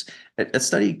 it's a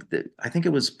study that I think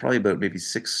it was probably about maybe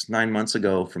 6, 9 months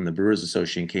ago from the Brewers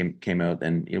Association came out.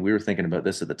 And you know, we were thinking about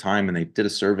this at the time, and they did a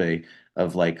survey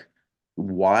of like,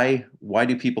 why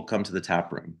do people come to the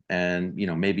tap room? And you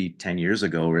know, maybe 10 years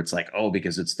ago, where it's like, oh,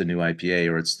 because it's the new IPA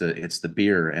or it's the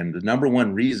beer. And the number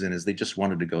one reason is they just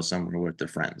wanted to go somewhere with their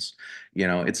friends. You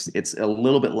know, it's a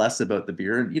little bit less about the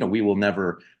beer. You know, we will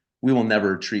never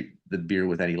treat the beer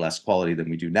with any less quality than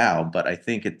we do now. But I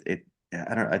think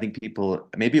I think people,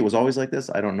 maybe it was always like this,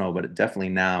 I don't know, but definitely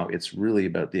now it's really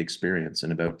about the experience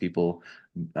and about people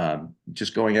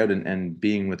just going out and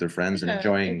being with their friends and Yeah,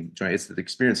 enjoying it's the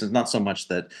experience. It's not so much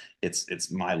that it's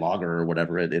my lager or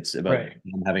whatever. It's about Right.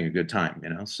 having a good time, you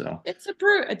know. So it's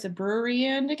a brewery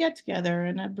and a get together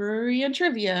and a brewery and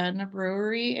trivia and a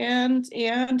brewery and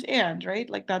right,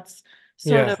 like that's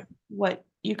sort Yeah. of what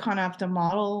you kind of have to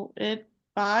model it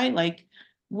by. Like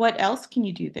what else can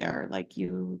you do there? Like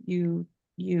you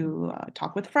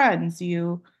talk with friends,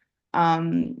 you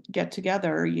get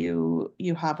together,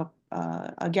 you have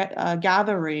a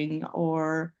gathering,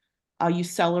 or you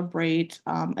celebrate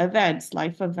events,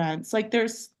 life events. Like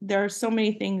there are so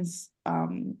many things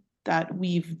that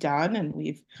we've done, and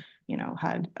we've, you know,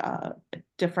 had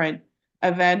different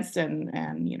events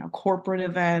and you know, corporate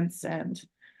events, and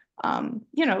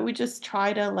you know, we just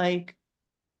try to like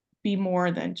be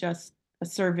more than just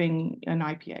serving an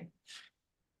IPA.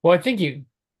 Well, I think you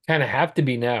kind of have to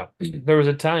be now. There was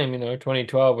a time,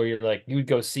 2012, where you're like, you would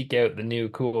go seek out the new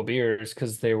cool beers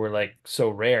because they were like so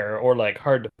rare or like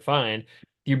hard to find.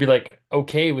 You'd be like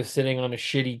okay with sitting on a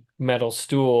shitty metal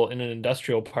stool in an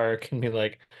industrial park and be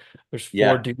like, there's four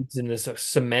yeah. dudes in this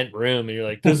cement room, and you're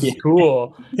like, this is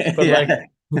cool. But like Yeah.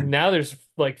 now there's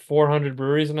like 400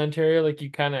 breweries in Ontario. Like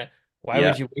you kind of, why Yeah,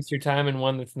 would you waste your time in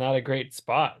one that's not a great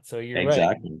spot? So you're right.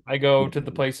 exactly. I go to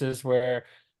the places where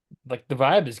like the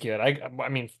vibe is good. I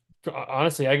mean,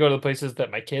 honestly, I go to the places that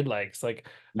my kid likes. Like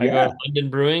I go Yeah. to London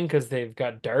Brewing because they've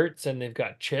got darts and they've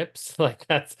got chips. Like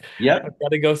that's, Yep. I've got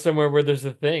to go somewhere where there's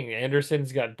a thing.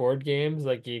 Anderson's got board games.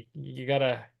 Like you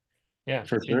gotta, yeah.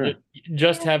 For sure.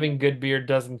 Just having good beer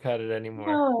doesn't cut it anymore.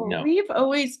 No, No. we've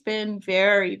always been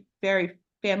very, very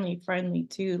family friendly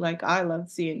too. Like I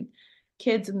love seeing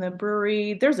kids in the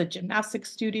brewery. There's a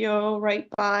gymnastics studio right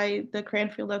by the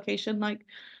Cranfield location. Like,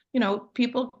 you know,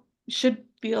 people should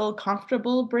feel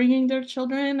comfortable bringing their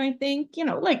children, I think, you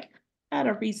know, like at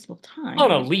a reasonable time. On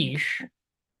a leash.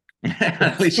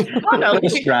 At least Oh, no. with a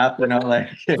strap, you know, like.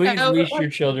 Please No, leash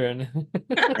your children.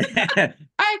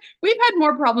 We've had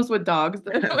more problems with dogs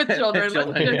than with children. Let's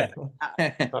Children,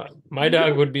 just- My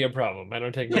dog would be a problem. I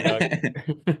don't take my dog.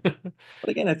 But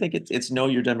again, I think it's know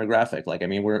your demographic. Like, I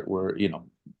mean, we're you know,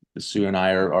 Sue and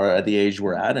I are at the age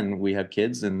we're at, and we have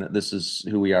kids, and this is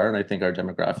who we are. And I think our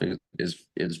demographic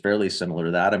is fairly similar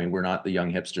to that. I mean, we're not the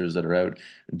young hipsters that are out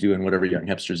doing whatever young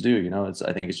hipsters do.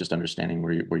 I think it's just understanding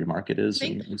where your market is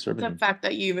and serving The them. fact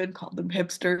that you even called them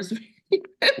hipsters.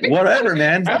 Whatever,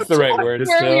 man. That's the right word. Just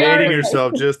Where we Still. are. dating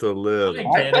yourself just a little.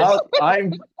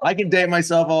 I can date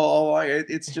myself all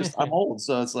it's just I'm old,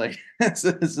 so it's like this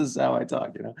is how I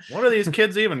talk, What do these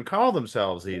kids even call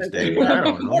themselves these days? I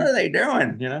don't What know. are they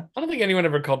doing? I don't think anyone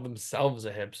ever called themselves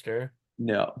a hipster.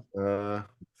 No.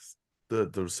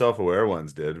 The self-aware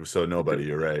ones did, so nobody,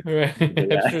 you're right. Right.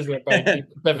 Hipsters are by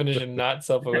definition not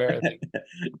self-aware, I think.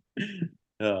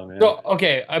 Oh man. So,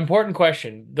 okay, important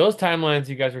question. Those timelines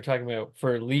you guys were talking about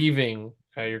for leaving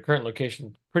your current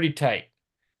location, pretty tight.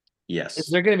 Yes. Is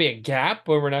there going to be a gap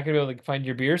where we're not going to be able to find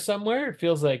your beer somewhere? It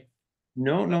feels like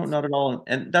No, not at all.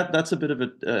 And that's a bit of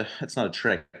a it's not a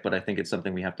trick, but I think it's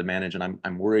something we have to manage. And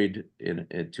I'm worried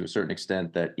to a certain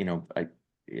extent that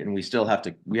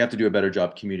we have to do a better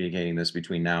job communicating this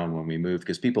between now and when we move,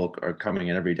 because people are coming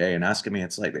in every day and asking me.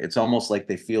 It's almost like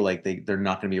they feel like they're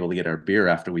not going to be able to get our beer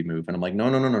after we move, and I'm like,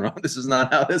 no, this is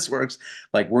not how this works.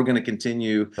 Like, we're going to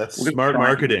continue. That's We're gonna smart try-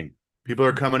 marketing. People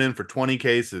are coming in for 20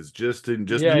 cases just to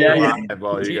Yeah. live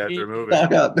while you guys are moving.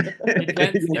 Stock up.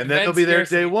 And then they'll be there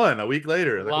day one, a week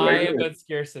later. lie about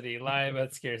scarcity. Lie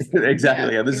about scarcity.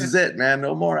 Exactly. Yeah, this is it, man.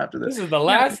 No more after This this. is the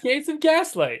last case of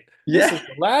gaslight. Yeah. This is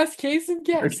the last case of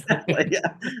gaslight. Exactly,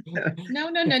 yeah. No,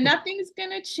 nothing's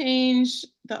gonna change.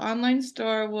 The online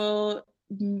store will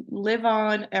live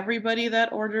on. Everybody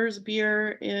that orders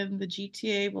beer in the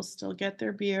GTA will still get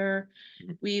their beer.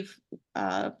 We've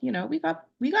we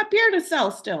got beer to sell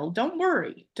still. Don't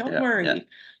worry. Don't worry. Yeah.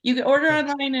 You can order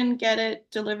online and get it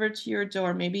delivered to your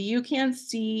door. Maybe you can't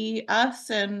see us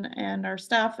and our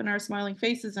staff and our smiling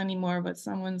faces anymore, but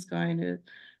someone's going to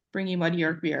bring you muddy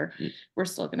your beer. We're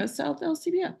still going to sell the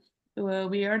LCBO.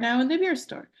 We are now in the beer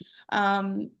store.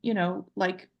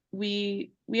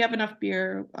 We have enough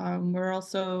beer. We're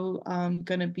also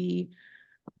going to be,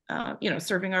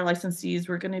 serving our licensees.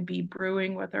 We're going to be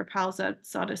brewing with our pals at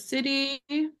Soda City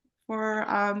for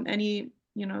any,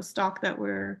 stock that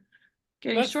we're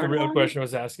getting That's short the real on. question I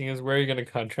was asking is where are you going to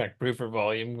contract brew for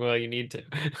volume? Well, you need to.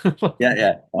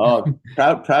 Yeah. Oh,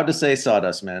 proud to say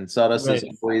Sawdust, man. Sawdust is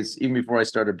Right. always, even before I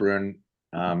started brewing,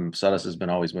 Sawdust has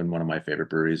always been one of my favorite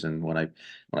breweries. And when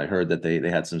I heard that they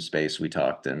had some space, we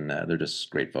talked, and they're just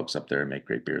great folks up there and make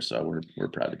great beer. So we're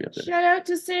proud to be up there. Shout out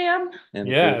to Sam. And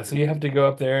Yeah, so you have to go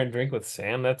up there and drink with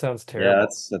Sam. That sounds yeah, terrible.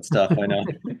 that's tough. I know.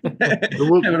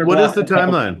 What is the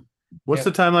timeline? What's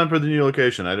the timeline for the new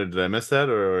location? Did I miss that,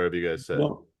 or have you guys said?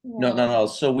 No.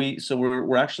 So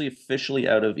we're actually officially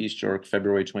out of East York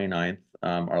February 29th.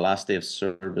 Our last day of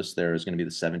service there is going to be the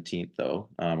 17th, though.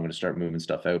 I'm going to start moving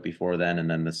stuff out before then, and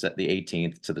then the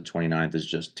 18th to the 29th is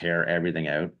just tear everything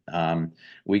out.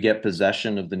 We get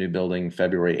possession of the new building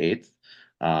February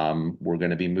 8th. We're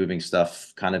going to be moving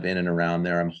stuff kind of in and around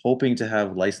there. I'm hoping to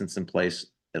have license in place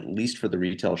at least for the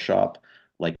retail shop,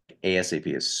 like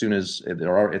ASAP, as soon as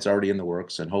it's already in the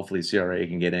works, and hopefully CRA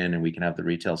can get in and we can have the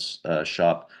retail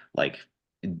shop, like,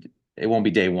 it won't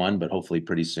be day one, but hopefully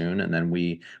pretty soon. And then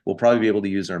we will probably be able to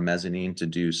use our mezzanine to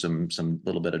do some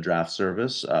little bit of draft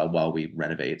service while we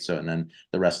renovate. So, and then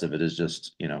the rest of it is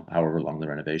just, however long the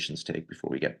renovations take before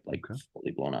we get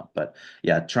fully blown up. But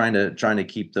yeah, trying to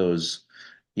keep those,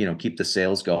 keep the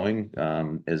sales going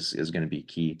is going to be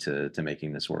key to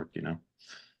making this work,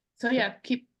 So yeah,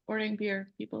 keep ordering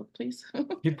beer, people, please.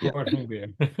 Keep ordering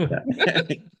beer. Yeah.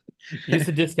 Use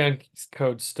the discount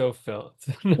code Stouffville.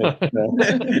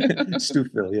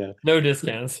 Stouffville, yeah. No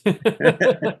discounts.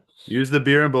 Use the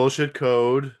beer and bullshit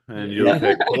code, and you'll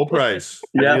pay full price.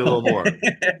 Maybe a little more.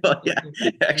 Yeah,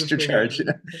 extra charge.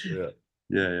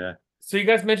 Yeah. So you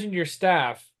guys mentioned your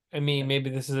staff. I mean,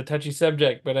 maybe this is a touchy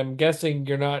subject, but I'm guessing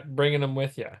you're not bringing them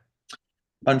with you.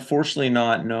 Unfortunately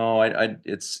not. No,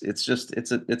 it's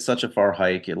such a far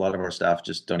hike. A lot of our staff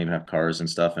just don't even have cars and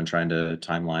stuff, and trying to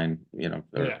timeline,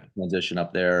 transition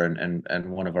up there,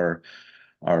 and one of our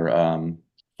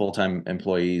full-time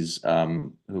employees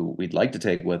who we'd like to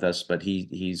take with us, but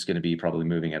he's going to be probably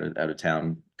moving out of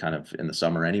town kind of in the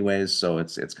summer anyways. So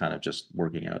it's kind of just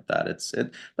working out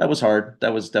that that was hard.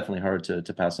 That was definitely hard to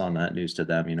pass on that news to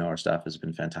them. Our staff has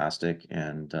been fantastic,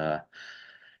 and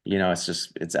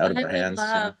it's out of our hands.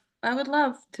 I would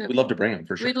love to. We'd love to bring them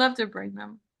for sure. We'd love to bring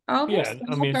them. Yeah,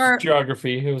 I mean, it's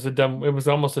geography. It was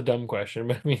almost a dumb question,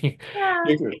 but I mean,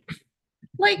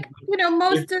 like,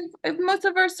 most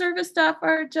of our service staff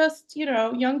are just,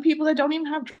 young people that don't even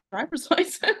have driver's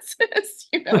licenses,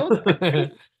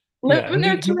 living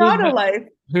their Toronto life.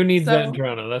 Who needs that in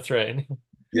Toronto? That's right.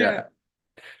 Yeah.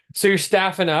 So you're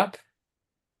staffing up.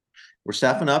 We're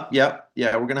staffing up. Yep.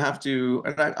 Yeah, we're gonna have to.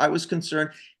 And I was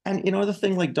concerned. And the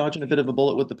thing, like dodging a bit of a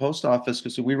bullet with the post office,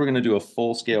 because we were gonna do a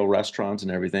full scale restaurant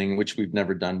and everything, which we've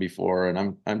never done before.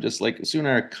 And I'm just like,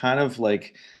 sooner kind of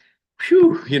like,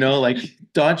 whew, like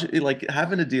like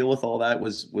having to deal with all that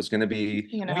was gonna be.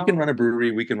 You We know. can run a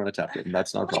brewery, we can run a tap room.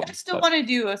 That's not a I problem. still But want to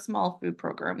do a small food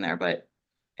program there, but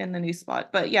in the new spot.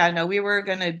 But yeah, no, we were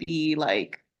gonna be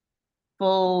like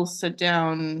full sit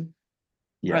down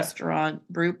yeah, restaurant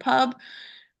brew pub,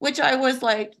 which I was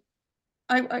like,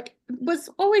 I was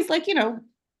always like,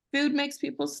 food makes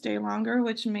people stay longer,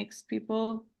 which makes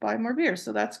people buy more beer.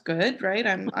 So that's good, right?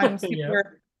 I'm Yeah.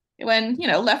 super when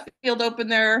left field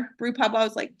opened their brew pub, I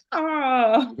was like,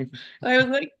 oh, I was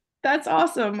like, that's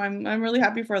awesome. I'm really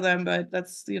happy for them, but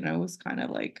that's was kind of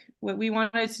like what we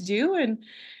wanted to do,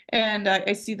 and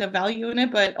I see the value in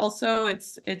it, but also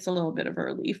it's a little bit of a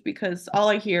relief because all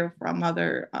I hear from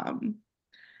other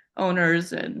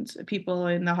owners and people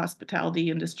in the hospitality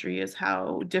industry is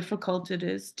how difficult it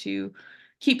is to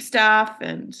keep staff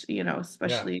and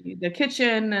especially the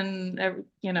kitchen and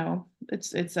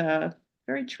it's a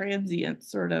very transient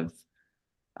sort of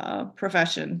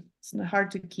profession. It's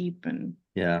hard to keep and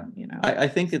yeah. I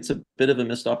think it's a bit of a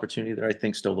missed opportunity there. I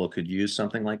think Stouffville could use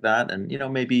something like that, and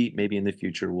maybe in the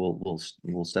future we'll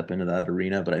step into that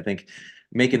arena. But I think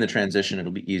making the transition,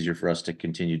 it'll be easier for us to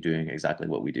continue doing exactly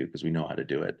what we do because we know how to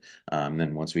do it.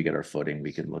 Then once we get our footing,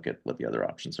 we can look at what the other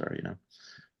options are.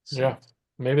 So, Yeah.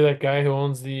 Maybe that guy who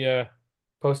owns the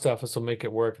post office will make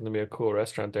it work and there'll be a cool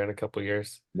restaurant there in a couple of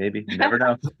years. maybe. You never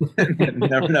know.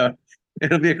 Never know.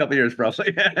 It'll be a couple years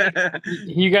probably.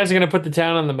 You guys are gonna put the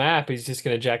town on the map. He's just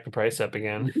gonna jack the price up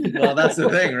again. Well, that's the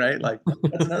thing, right? Like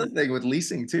that's another thing with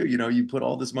leasing too. You put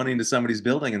all this money into somebody's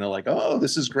building and they're like, "Oh,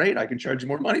 this is great. I can charge you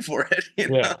more money for it."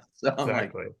 Yeah, So I'm like,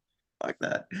 exactly. fuck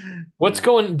that. What's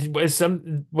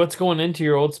going into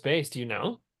your old space? Do you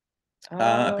know?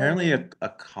 Apparently Oh. a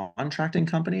contracting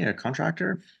company, a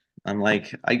contractor. I'm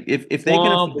like, if they can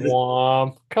Womp afford it,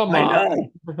 womp. Come I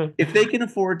on. know. If they can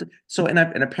afford so and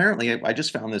apparently I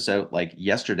just found this out like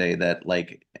yesterday that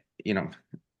like, you know,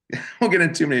 won't get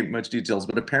into much details,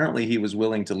 but apparently he was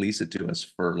willing to lease it to us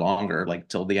for longer, like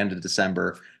till the end of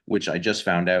December, which I just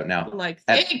found out now. Like,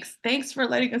 At- thanks for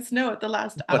letting us know at the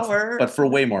last but, hour. but for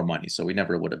way more money, so we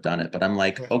never would have done it. But I'm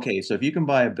like, okay, so if you can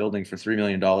buy a building for $3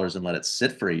 million and let it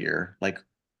sit for a year, like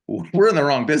we're in the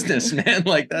wrong business, man.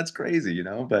 Like that's crazy,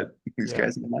 But these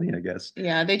guys have the money, I guess.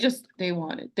 Yeah, they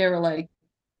were like,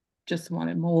 just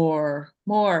wanted more.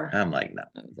 I'm like, no,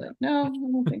 I was like, no, I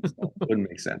don't think so. wouldn't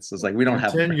make sense. It's like we don't In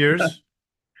have 10 years.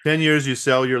 10 years, you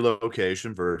sell your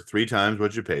location for 3 times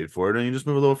what you paid for it, and you just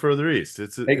move a little further east.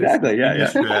 It's exactly, yeah.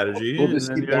 strategy. We'll and just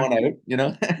then keep you're- going at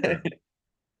it,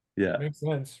 Yeah, Makes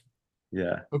sense.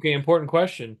 yeah. Okay, important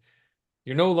question.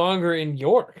 You're no longer in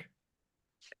York.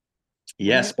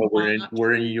 Yes, but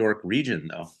we're in New York region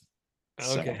though.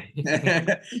 So Okay.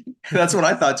 that's what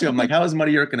I thought too. I'm like, how is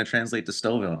Muddy York going to translate to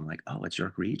Stouffville? I'm like, oh, it's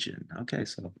York region. Okay,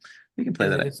 so we can play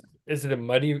that. Is it a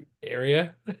muddy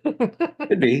area?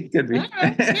 Could be.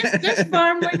 There's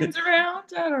farmlands around.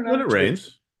 I don't know. When it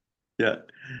rains. Yeah.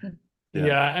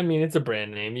 Yeah, I mean it's a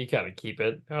brand name. You gotta keep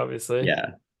it, obviously.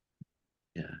 Yeah.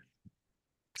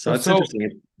 So it's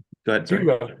interesting. Go ahead. Sorry. You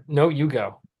go. No, you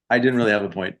go. I didn't really have a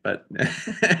point, but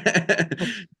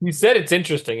You said it's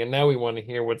interesting, and now we want to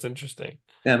hear what's interesting.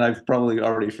 and I've probably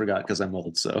already forgot because I'm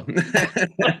old. So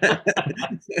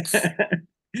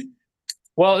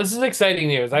Well, this is exciting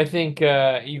news. I think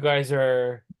you guys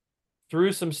are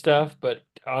through some stuff, but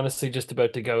honestly, just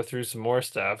about to go through some more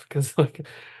stuff. Because,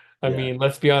 I mean,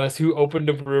 let's be honest, who opened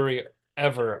a brewery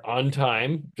ever on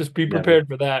time? Just be prepared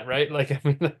for that, right? Like, I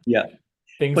mean,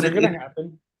 things are going to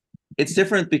happen. It's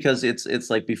different because it's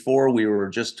like before we were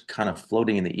just kind of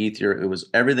floating in the ether.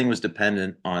 Everything was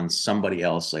dependent on somebody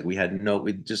else. Like we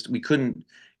couldn't,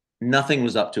 nothing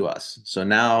was up to us. So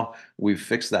now we've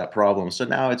fixed that problem. So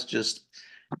now it's just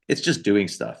doing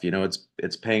stuff,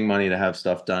 it's paying money to have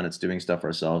stuff done. It's doing stuff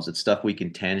ourselves. It's stuff we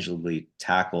can tangibly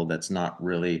tackle. That's not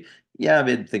really,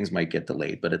 things might get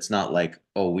delayed, but it's not like,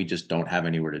 oh, we just don't have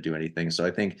anywhere to do anything. So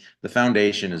I think the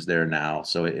foundation is there now.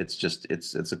 So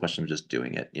it's a question of just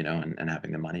doing it, and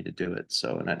having the money to do it.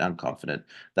 So, and I'm confident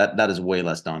that is way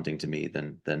less daunting to me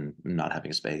than not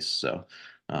having a space. So,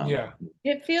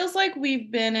 it feels like we've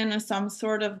been in some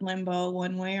sort of limbo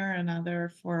one way or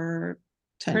another for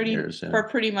 10 years, for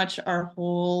pretty much our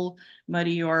whole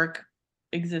Muddy York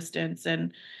existence.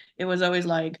 And it was always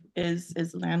like, is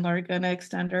landlord going to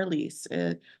extend our lease?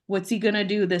 What's he going to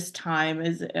do this time?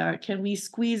 Can we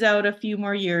squeeze out a few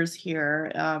more years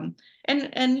here? And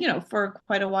and you know, for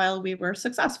quite a while we were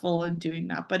successful in doing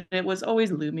that, but it was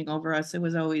always looming over us. It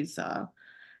was always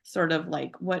sort of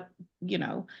like what, you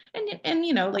know, and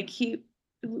you know, like you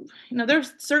know,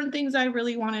 there's certain things I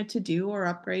really wanted to do or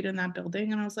upgrade in that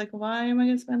building, and I was like, why am I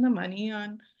gonna spend the money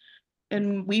on,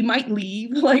 and we might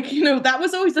leave, like, you know, that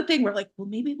was always the thing. We're like, well,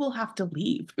 maybe we'll have to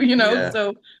leave, you know. Yeah.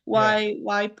 So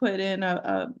why put in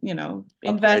a you know,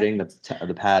 invest Upgrading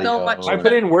the patio. so much I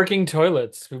put in working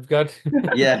toilets. We've got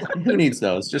Yeah, who needs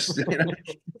those? Just, you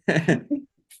know.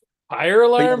 fire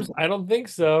alarms. I don't think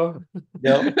so.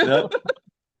 Nope.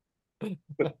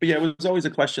 But yeah, it was always a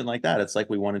question like that. It's like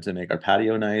we wanted to make our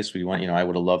patio nice. We want, you know, I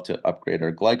would have loved to upgrade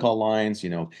our glycol lines,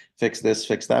 you know, fix this,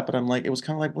 fix that. But I'm like, it was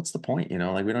kind of like, what's the point? You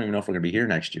know, like we don't even know if we're gonna be here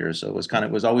next year. So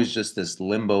it was always just this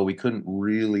limbo. We couldn't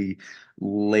really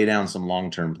lay down some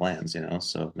long-term plans, you know.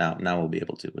 So now we'll be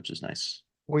able to, which is nice.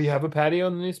 Will you have a patio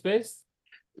in the new space?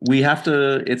 We have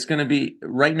to, it's going to be,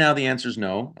 right now the answer is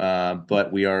no,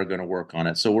 but we are going to work on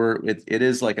it. So it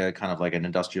is like a kind of like an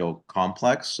industrial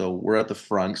complex. So we're at the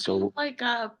front. So like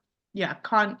a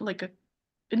like a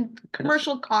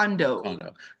commercial condo.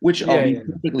 Which Yeah, I'll be yeah.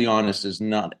 perfectly honest, is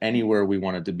not anywhere we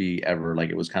wanted to be ever. Like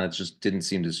it was kind of just didn't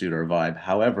seem to suit our vibe.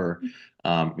 However,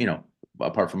 you know,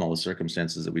 apart from all the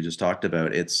circumstances that we just talked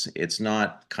about, it's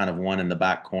not kind of one in the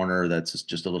back corner that's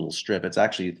just a little strip. It's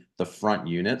actually the front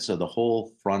unit. So the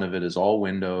whole front of it is all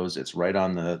windows. It's right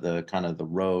on the kind of the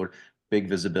road, big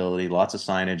visibility, lots of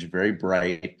signage, very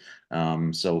bright.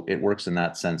 So it works in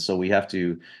that sense. So we have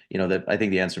to, you know, that I think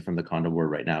the answer from the condo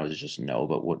board right now is just no,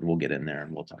 but we'll get in there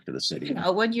and we'll talk to the city. You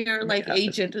know, when your like Yeah.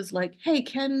 agent is like, hey,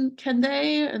 can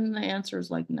they? And the answer is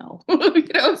like no. You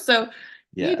know, so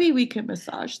Yeah. maybe we can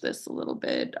massage this a little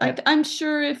bit. I'm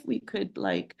sure if we could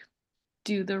like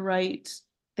do the right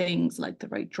things, like the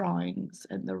right drawings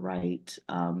and the right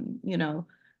you know,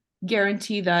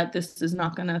 guarantee that this is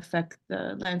not going to affect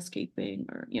the landscaping,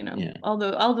 or you know, Yeah. all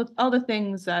the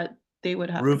things that they would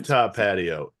have. Rooftop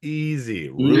patio, easy.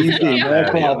 Easy, Rooftop no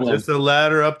patio. problem. Just a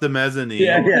ladder up the mezzanine.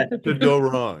 Yeah. Could go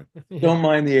wrong. Don't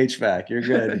mind the HVAC. You're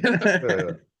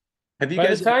good. Have you By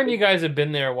guys the time you guys have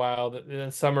been there a while,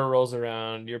 the summer rolls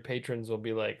around, your patrons will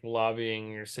be like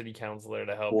lobbying your city councilor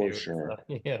to help For you. sure.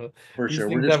 Yeah, For these sure.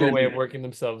 We're things just have a gonna way be of working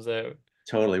themselves out.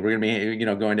 totally. We're gonna be, you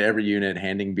know, going to every unit,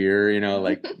 handing beer, you know,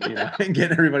 like, you know, and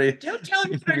getting everybody. Don't tell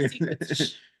them our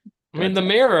secrets. I mean, the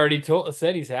mayor already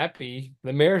said he's happy.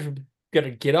 The mayor's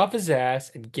gonna get off his ass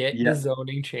and get Yeah. the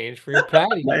zoning changed for your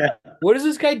patio. Yeah. What is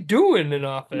this guy doing in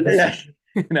office? Yeah.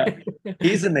 No,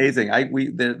 he's amazing.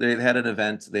 They had an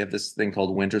event. They have this thing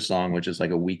called Winter Song, which is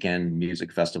like a weekend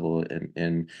music festival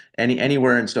in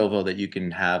anywhere in Stouffville that you can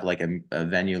have like a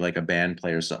venue, like a band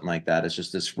play or something like that. It's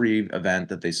just this free event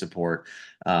that they support,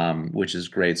 which is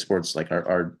great. Sports, like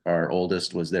our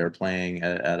oldest was there playing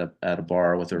at a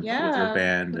bar with her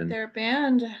band, and their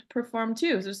band performed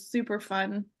too. It was super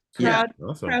fun. Yeah.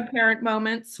 Awesome. Proud parent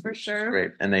moments for sure.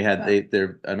 Great. And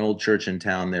they're an old church in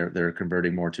town. They're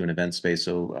converting more to an event space.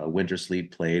 So Winter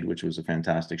Sleep played, which was a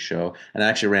fantastic show. And I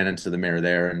actually ran into the mayor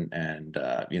there, and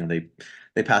you know,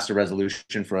 they passed a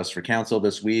resolution for us for council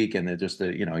this week. And they're just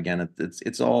you know, again, it's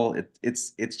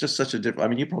just such a different. I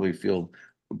mean, you probably feel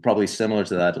probably similar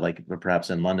to that, like perhaps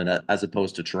in London as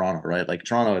opposed to Toronto, right? Like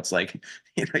Toronto, it's like,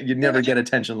 you know, you never get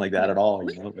attention like that at all.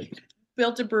 You know, like,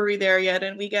 built a brewery there yet,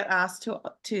 and we get asked to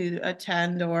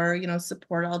attend or, you know,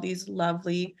 support all these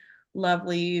lovely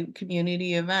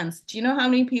community events. Do you know how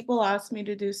many people asked me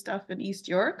to do stuff in East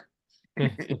York? No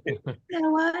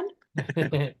one.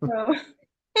 So.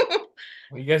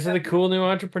 Well, you guys are the cool new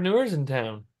entrepreneurs in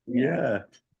town. yeah,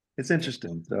 it's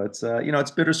interesting. So it's you know,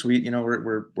 it's bittersweet. You know,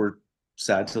 we're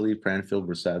sad to leave Cranfield.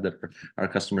 We're sad that our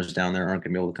customers down there aren't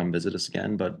gonna be able to come visit us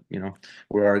again. But you know,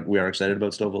 we are excited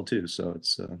about Stouffville too. So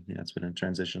it's yeah, it's been a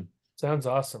transition. Sounds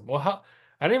awesome. Well,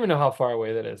 I don't even know how far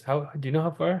away that is. How do you know how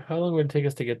far? How long would it take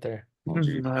us to get there?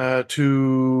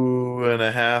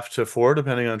 2.5 to 4,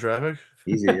 depending on traffic.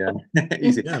 Easy, yeah,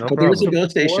 easy. Yeah, no But there's a problem. GO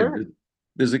station.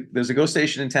 There's a GO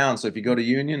station in town. So if you go to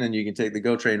Union, and you can take the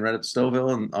GO train right up to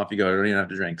Stouffville, and off you go. You don't even have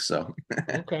to drink. So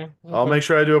Okay. I'll make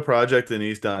sure I do a project in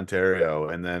East Ontario,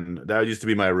 and then that used to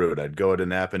be my route. I'd go to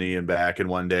Napanee and back in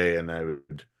one day, and I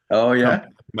would. oh yeah,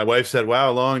 My wife said,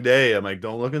 "Wow, long day." I'm like,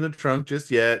 "Don't look in the trunk just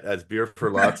yet. That's beer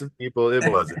for lots of people." It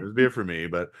wasn't. It was beer for me,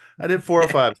 but I did 4 or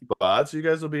 5 spots. You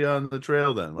guys will be on the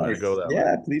trail then when I go that way.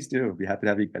 yeah, please do. Be happy to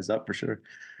have you guys up for sure.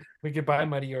 We could buy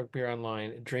Mighty York beer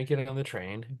online, drink it on the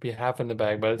train, be half in the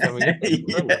bag by the time we get there.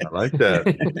 Yeah. I like that.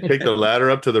 Take the ladder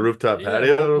up to the rooftop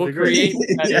patio. It'll we'll be great. create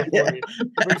a patio Yeah. for you.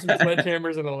 Bring some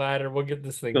sledgehammers and a ladder. We'll get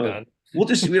this thing done. We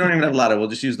don't even have a ladder. We'll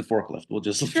just use the forklift. We'll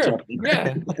just Sure.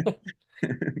 Yeah.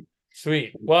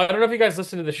 Sweet. Well, I don't know if you guys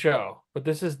listen to the show, but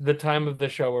this is the time of the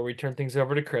show where we turn things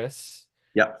over to Chris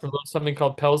Yep. for something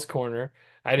called Pell's Corner.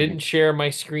 I didn't share my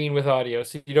screen with audio,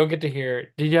 so you don't get to hear it.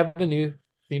 Did you have the new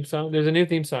theme song? There's a new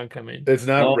theme song coming. It's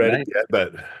not Oh, ready nice. yet,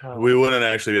 but we wouldn't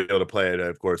actually be able to play it,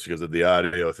 of course, because of the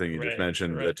audio thing you just Right,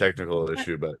 mentioned, the right. technical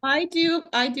issue. But I do.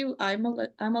 I'm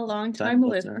a long time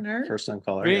listener. First time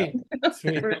caller. Yeah. Sweet.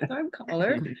 Sweet. First time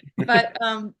caller. But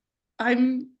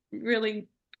I'm really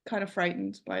kind of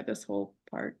frightened by this whole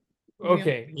part.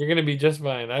 Okay, you're gonna be just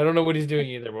fine. I don't know what he's doing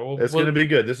either, but it's going to be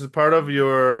good. This is part of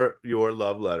your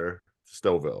love letter to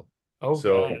Stouffville. Oh,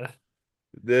 So God.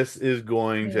 this is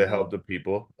going to help the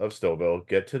people of Stouffville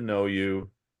get to know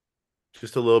you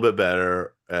just a little bit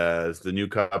better as the new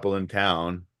couple in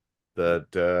town.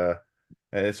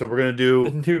 And so we're gonna The do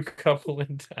new couple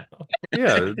in town.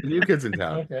 the new kids in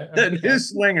town. Okay. The new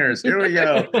swingers. Here we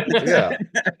go. Yeah.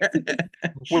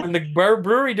 When the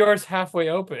brewery door's halfway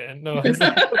open. No, it's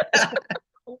not.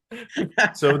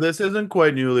 So this isn't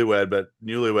quite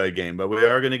newlywed game, but we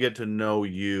are going to get to know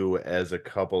you as a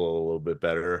couple a little bit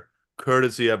better,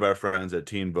 courtesy of our friends at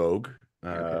Teen Vogue,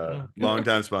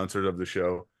 longtime sponsors of the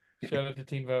show. Shout out to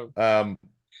Teen Vogue.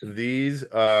 These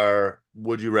are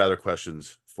would you rather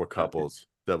questions for couples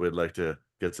that we'd like to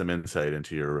get some insight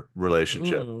into your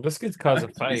relationship. This could cause a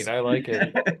fight. I like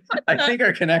it. I think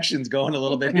our connection's going a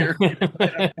little bit here.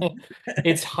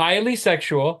 It's highly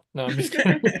sexual. No, I'm just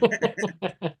kidding.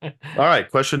 All right,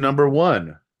 question number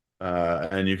 1,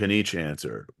 and you can each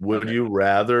answer. Would you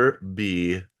rather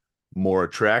be more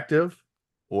attractive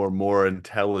or more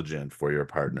intelligent for your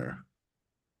partner?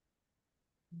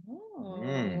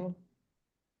 Oh.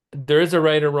 There is a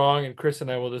right or wrong, and Chris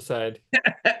and I will decide.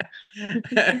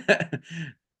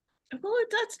 Well,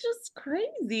 that's just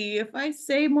crazy. If I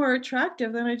say more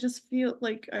attractive, then I just feel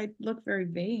like I look very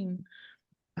vain.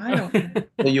 I don't know.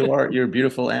 Well, you're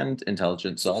beautiful and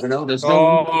intelligent, so I don't know. There's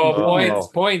no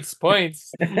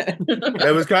Points.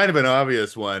 It was kind of an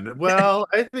obvious one. Well,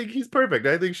 I think he's perfect.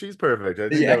 I think she's perfect. I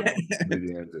think that would be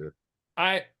the answer.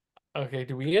 Okay,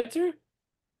 do we answer?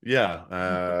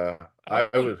 Yeah. I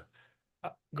would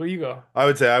Go, you go. I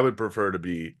would say I would prefer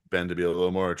Ben to be a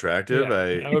little more attractive.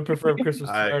 Yeah, I would prefer if Chris was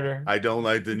smarter. I don't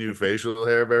like the new facial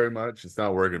hair very much. It's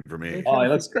not working for me. Oh, it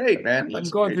looks great, man. I'm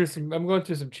going through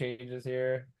some changes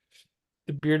here.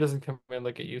 The beard doesn't come in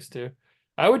like it used to.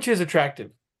 I would choose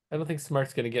attractive. I don't think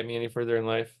smart's gonna get me any further in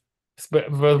life. But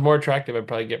if I was more attractive, I'd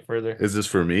probably get further. Is this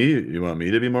for me? You want me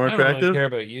to be more I don't really attractive? care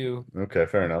about you. Okay,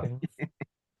 fair enough.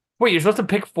 Wait, you're supposed to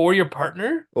pick for your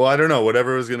partner? Well, I don't know.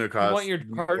 Whatever was going to You cost. want your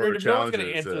partner to? No one's gonna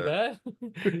answer that.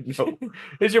 No.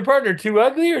 Is your partner too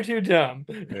ugly or too dumb?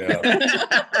 Yeah.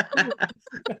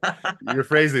 You're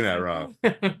phrasing that wrong.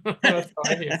 That's how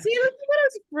I hear. See, that's what I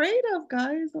was afraid of,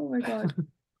 guys. Oh my god.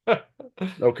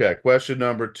 Okay, question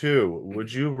number 2.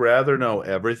 Would you rather know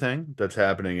everything that's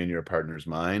happening in your partner's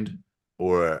mind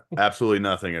or absolutely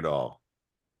nothing at all?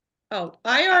 Oh,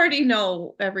 I already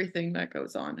know everything that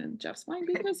goes on in Jeff's mind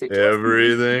because he tells me.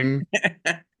 Everything?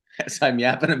 Yes, I'm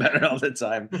yapping about it all the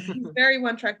time. He's very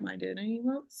one-track minded and he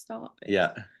won't stop it.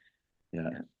 Yeah.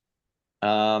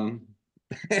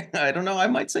 I don't know. I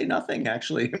might say nothing,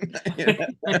 actually.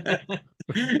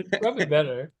 Probably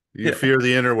better. You fear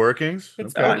the inner workings?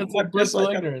 It's Okay. it's like blissful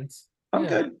ignorance. I'm Yeah.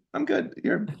 good. I'm good.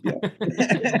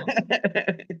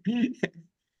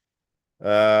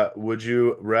 Would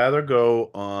you rather go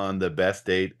on the best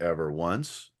date ever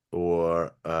once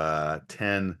or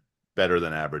 10 better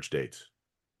than average dates?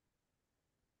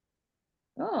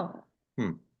 Oh.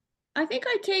 Hmm. I think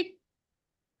I take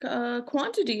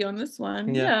quantity on this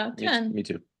one. Yeah, 10. Me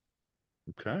too.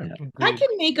 Okay. Yeah. I can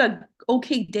make a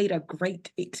okay date a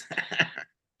great date.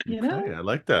 You know? Okay, I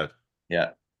like that. Yeah.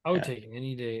 I would take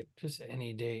any date, just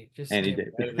any date, just Any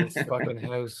get date. out of this fucking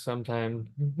house sometime.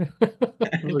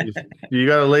 You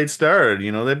got a late start.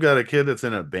 You know, they've got a kid that's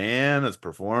in a band that's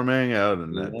performing out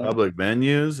in the Yeah. public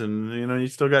venues, and you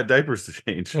still got diapers to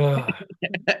change. Ugh.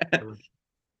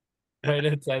 Right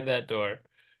outside that door.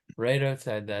 Right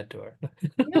outside that door.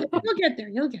 You'll get there.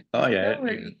 You'll get there. Oh yeah. Don't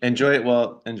worry. Enjoy it.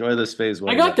 Well, enjoy this phase.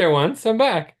 I got there once. I'm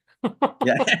back.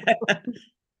 Yeah.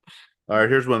 All right,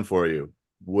 here's one for you.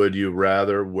 Would you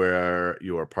rather wear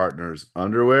your partner's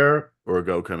underwear or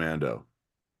go commando?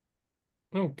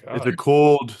 Oh God. It's a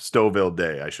cold Stouffville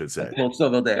day, I should say. Well,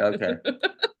 Stouffville Day. Okay.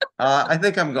 I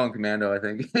think I'm going commando. I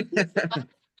think.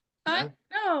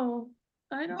 No,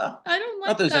 I don't Well, like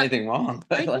Not there's that. anything wrong,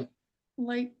 but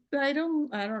I don't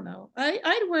know.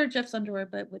 I'd wear Jeff's underwear,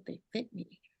 but would they fit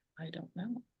me? I don't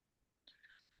know.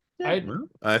 Well,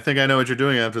 I think I know what you're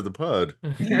doing after the pod.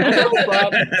 No,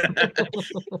 Bob.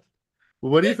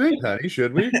 Well, what do you think, honey?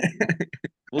 Should we?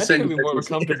 We'll I think send it'd you be more pictures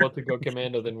comfortable later. to go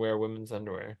commando than wear women's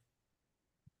underwear.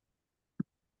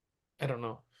 I don't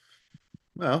know.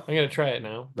 Well, I'm gonna try it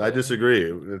now. I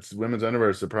disagree. It's women's underwear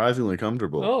is surprisingly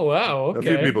comfortable. Oh wow, A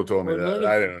few okay. people told me We're that. learning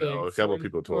I some don't know. A things. couple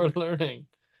people told We're me. learning.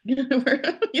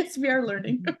 Yes, we are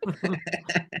learning.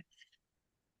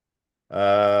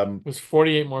 There's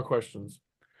 48 more questions.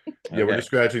 Yeah, we're Okay. just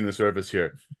scratching the surface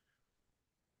here.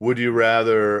 Would you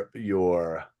rather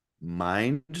your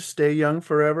mind stay young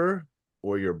forever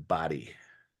or your body?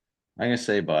 I'm gonna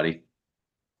say body.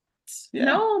 Yeah.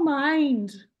 No,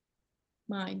 mind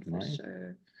for Mind.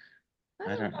 sure.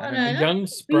 I don't A know. young,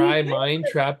 spry mind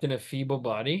trapped in a feeble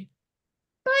body.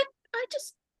 But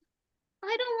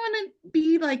I don't want to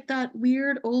be like that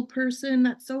weird old person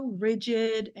that's so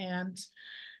rigid and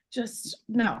just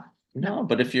no. No,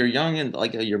 but if you're young and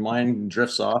like your mind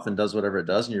drifts off and does whatever it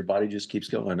does, and your body just keeps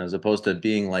going, as opposed to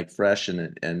being like fresh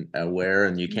and aware,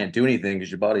 and you can't do anything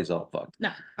because your body's all fucked.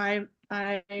 No, I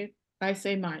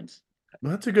say mind.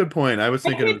 Well, that's a good point. I was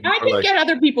thinking it was I more can like, get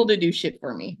other people to do shit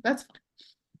for me. That's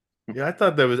fine. yeah,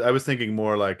 I was thinking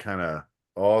more like kind of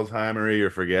Alzheimer or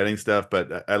forgetting stuff,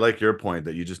 but I like your point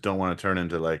that you just don't want to turn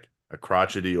into like a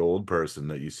crotchety old person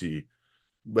that you see.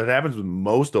 But it happens with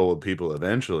most old people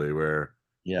eventually, where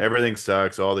Yeah. everything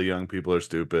sucks. All the young people are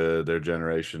stupid. Their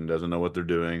generation doesn't know what they're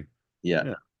doing. Yeah.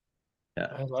 Yeah. Yeah.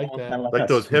 I like Someone that. kinda Like us.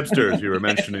 those hipsters you were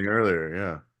mentioning earlier.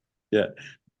 Yeah. Yeah.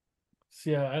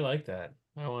 See, I like that.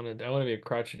 I want to be a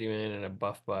crotchety man in a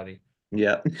buff body.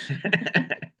 Yeah.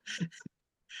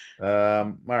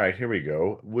 All right, here we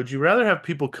go. Would you rather have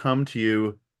people come to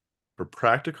you for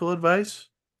practical advice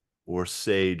or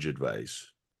sage advice?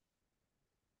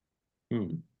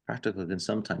 Practical can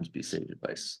sometimes be sage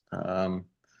advice. That's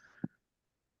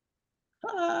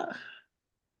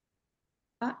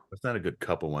not a good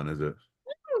couple one, is it?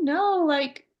 I don't know.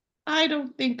 Like, I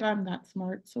don't think I'm that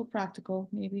smart. So practical,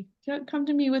 maybe. Come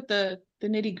to me with the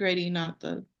nitty gritty, not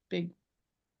the big I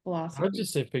would philosophy.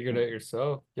 just say figure it out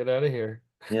yourself. Get out of here.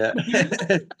 Yeah.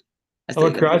 I'm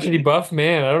a crotchety buff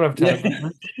man. I don't have time. Yeah.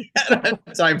 I don't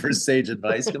have time for sage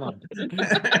advice. Come on.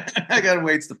 I got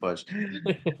weights to push.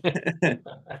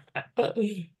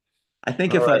 I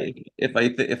think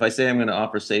if I say I'm going to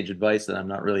offer sage advice, then I'm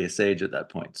not really a sage at that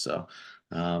point. So,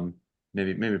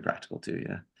 maybe practical too.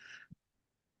 Yeah.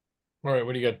 All right,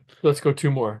 what do you got? Let's go 2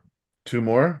 more. 2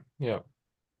 more? Yeah.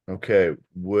 Okay.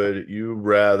 Would you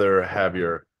rather have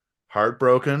your heart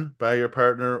broken by your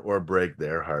partner or break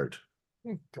their heart?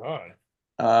 Oh, God.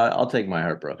 I'll take my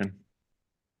heart broken.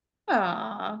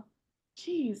 Ah,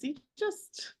 geez, you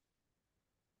just.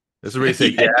 This is where you say,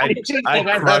 yeah,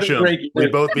 I'd crush him.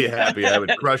 We'd both be happy. I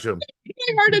would crush him.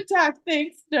 Heart attack,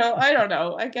 thanks. No, I don't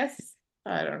know. I guess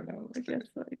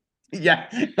like. Yeah.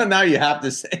 Now you have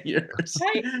to say yours.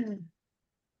 You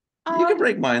can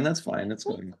break mine. That's fine. That's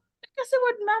fine. I guess it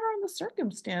wouldn't matter on the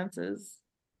circumstances.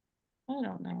 I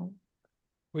don't know.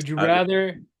 Would you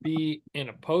rather be in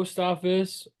a post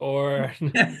office or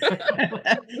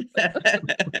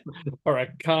or a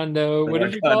condo? What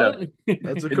did you call it?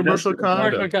 That's a commercial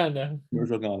condo. Commercial condo.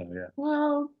 Commercial condo, yeah.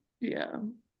 Well, yeah.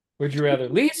 Would you rather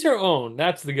lease or own?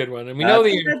 That's the good one. And we know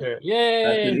the answer. Yay.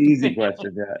 That's an easy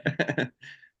question, yeah.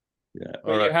 Yeah.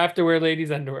 But you have to wear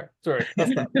ladies' underwear. Sorry.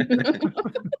 I'll stop.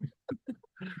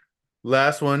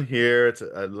 Last one here. It's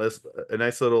a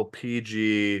nice little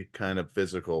PG kind of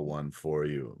physical one for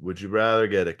you. Would you rather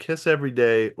get a kiss every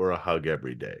day or a hug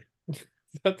every day? Is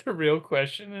that the real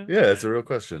question? Yeah, it's a real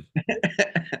question.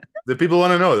 The people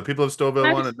want to know. The people of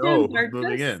Stouffville want to know who's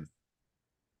moving in.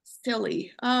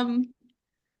 Silly. I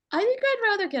think I'd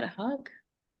rather get a hug.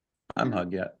 I'm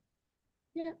hug, yeah.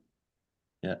 Yeah.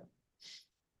 Yeah.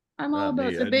 I'm all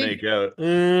about the I'd big. make out.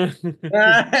 Really?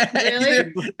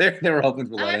 They were hoping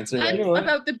for that answer. I'm You know what?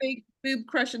 about the big boob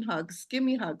crushing hugs. Give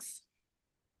me hugs.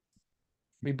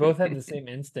 We both had the same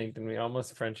instinct and we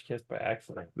almost French kissed by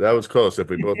accident. That was close.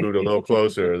 If we both moved a little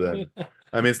closer, then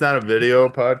I mean, it's not a video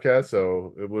podcast,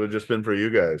 so it would have just been for you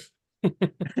guys.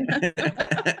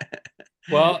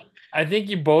 Well, I think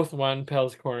you both won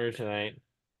Pell's Corner tonight.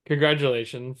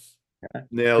 Congratulations.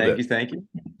 Nailed it. Thank you.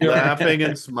 Laughing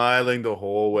and smiling the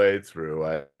whole way through.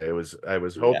 I was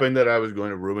hoping that I was going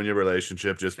to ruin your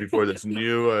relationship just before this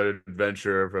new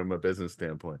adventure from a business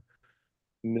standpoint.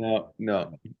 No.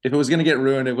 If it was going to get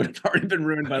ruined, it would have already been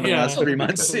ruined by the last 3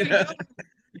 months. You know?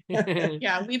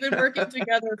 Yeah, we've been working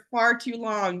together far too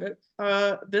long.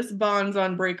 This bond's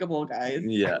unbreakable, guys.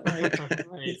 Yeah. Like,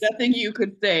 there's nothing you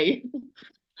could say.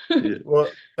 Well,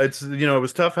 it's it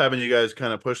was tough having you guys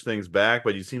kind of push things back,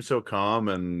 but you seem so calm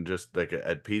and just like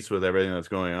at peace with everything that's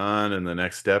going on and the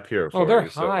next step here Oh, for they're you.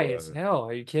 So, high as hell.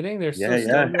 Are you kidding? They're Yeah, so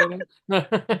stoned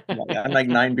right Yeah, I'm like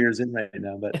 9 beers in right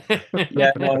now, but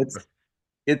yeah, no, now. it's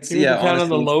You need to yeah, count on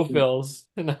the honestly, low fills.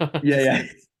 yeah,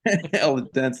 yeah. Oh,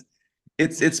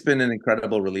 it's been an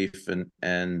incredible relief and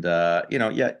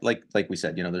yeah, like we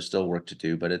said, there's still work to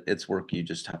do, but it's work you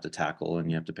just have to tackle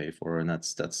and you have to pay for, and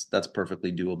that's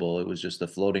perfectly doable. It was just the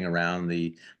floating around,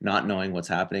 the not knowing what's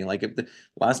happening. Like if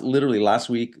literally last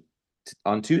week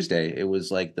on Tuesday, it was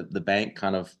like the bank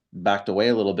kind of backed away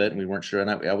a little bit and we weren't sure.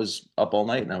 And I was up all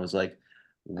night and I was like,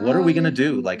 what are we gonna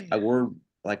do? Like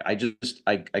I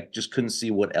just couldn't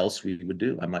see what else we would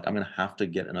do. I'm like, I'm gonna have to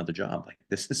get another job. Like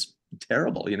this is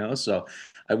terrible, So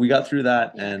we got through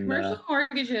that, Yeah, and commercial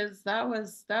mortgages, that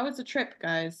was a trip,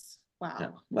 guys. yeah,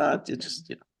 Wow. well, it just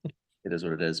it is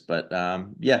what it is. But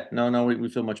yeah, no, we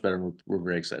feel much better. We're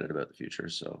very excited about the future.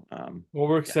 So Well,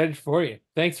 we're excited for you.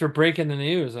 Thanks for breaking the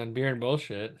news on Beer and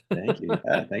Bullshit. thank you.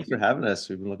 Yeah, thanks for having us.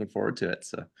 We've been looking forward to it.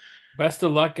 So Best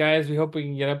of luck, guys. We hope we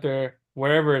can get up there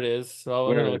wherever it is. So I'm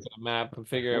Wherever gonna it look is. at a map and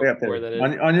figure way out up there where that is.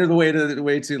 on your way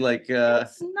to like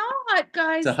It's not,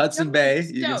 guys. to Hudson Don't Bay.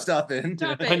 You can stop. stop in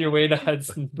Stop On it. your way to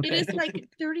Hudson Bay. It is like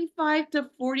 35 to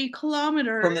 40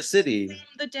 kilometers from the city. from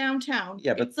the downtown.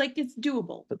 Yeah, but- it's like it's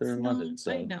doable. but they're in It's London, not-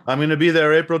 so- I know. I'm going to be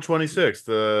there April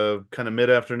 26th, kind of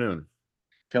mid-afternoon.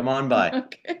 Come on by.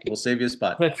 Okay. We'll save you a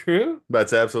spot. Is that true?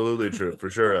 That's absolutely true. For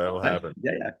sure, that will happen.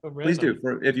 Yeah. Oh, Please do.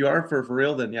 random. If you are for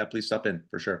real, then yeah, please stop in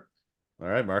for sure. All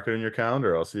right, mark it in your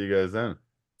calendar. I'll see you guys then.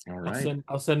 All I'll right.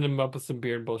 I'll send him up with some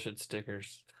Beer and Bullshit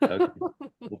stickers. Okay.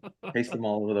 Paste them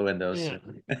all over the windows. Yeah.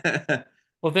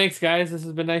 Well, thanks, guys. This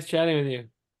has been nice chatting with you.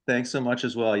 Thanks so much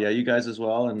as well. Yeah, you guys as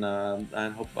well, and I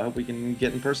hope we can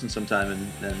get in person sometime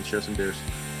and share some beers.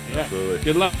 Yeah. Absolutely.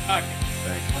 Good luck.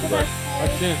 Thanks. Good luck. Talk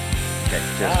soon. Okay.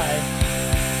 Cheers. Bye.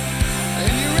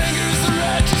 And your anger is the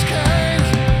righteous kind,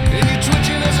 and your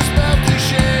twitching as a spout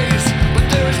cliches. But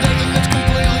there is nothing that's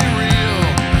completely real.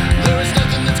 There is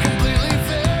nothing that's completely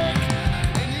fake.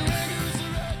 And your anger is the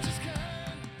righteous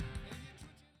kind.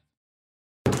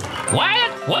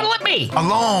 What? What'll it be? A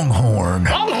longhorn.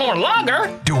 Longhorn lager?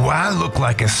 Do I look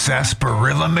like a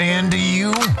sarsaparilla man to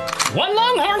you? One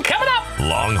longhorn coming up.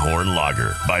 Longhorn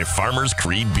Lager by Farmers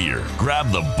Creed Beer.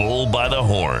 Grab the bull by the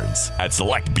horns at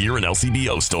select beer and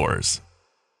LCBO stores.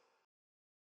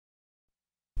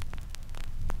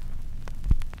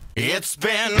 It's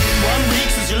been 1 week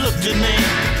since you looked at me,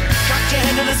 cocked your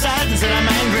head to the side and said I'm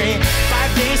angry.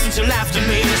 5 days since you laughed at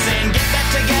me, saying get back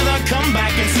together, come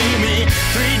back and see me.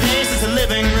 3 days since the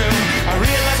living room, I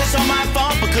realized it's all my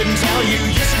fault but couldn't tell you.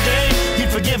 Yesterday you'd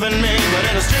forgiven me, but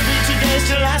it'll still be 2 days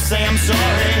till I say I'm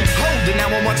sorry. Hold it now,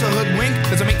 I want to hoodwink.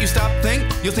 Does it make you stop, think?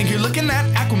 You'll think you're looking at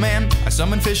Aquaman. I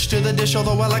summon fish to the dish,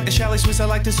 although I like the chalet Swiss. I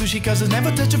like the sushi cause it's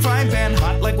never touch a frying pan.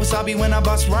 Hot like wasabi when I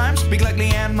bust rhymes. Big like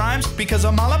Leanne rhymes because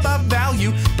I'm all about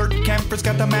value. Bert Camper's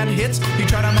got the mad hits. You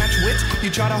try to match wits, you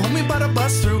try to hold me but I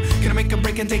bust through. Gonna make a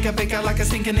break and take a bake out like a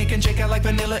stinking ache and shake out like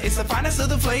vanilla. It's the finest of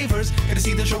the flavors. Gonna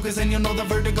see the show cause then you'll know the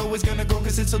vertigo is gonna go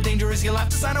cause it's so dangerous you'll have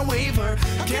to sign a waiver.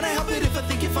 Can I help it if I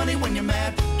think you're funny when you're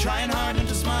mad? Trying hard not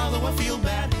to smile though I feel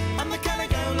bad. I'm the kind of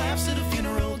guy who laughs at a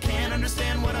funeral. Can't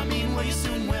understand what I mean, well you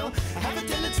soon will. I have a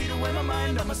tendency to wear my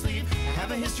mind on my sleeve. I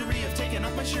have a history of taking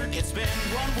off my shirt. It's been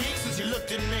 1 week since you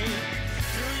looked at me,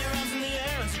 threw your arms in the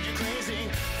air and said you're crazy.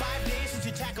 5 days since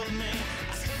you tackled me,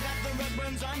 I still got the red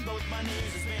burns on both my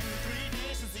knees. It's been 3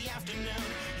 days since the afternoon,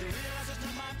 you realize it's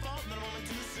not my fault that I'm only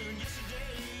too soon.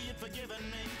 Yesterday you'd forgiven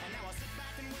me, and now I'll sit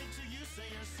back and wait till you say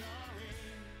you're sorry.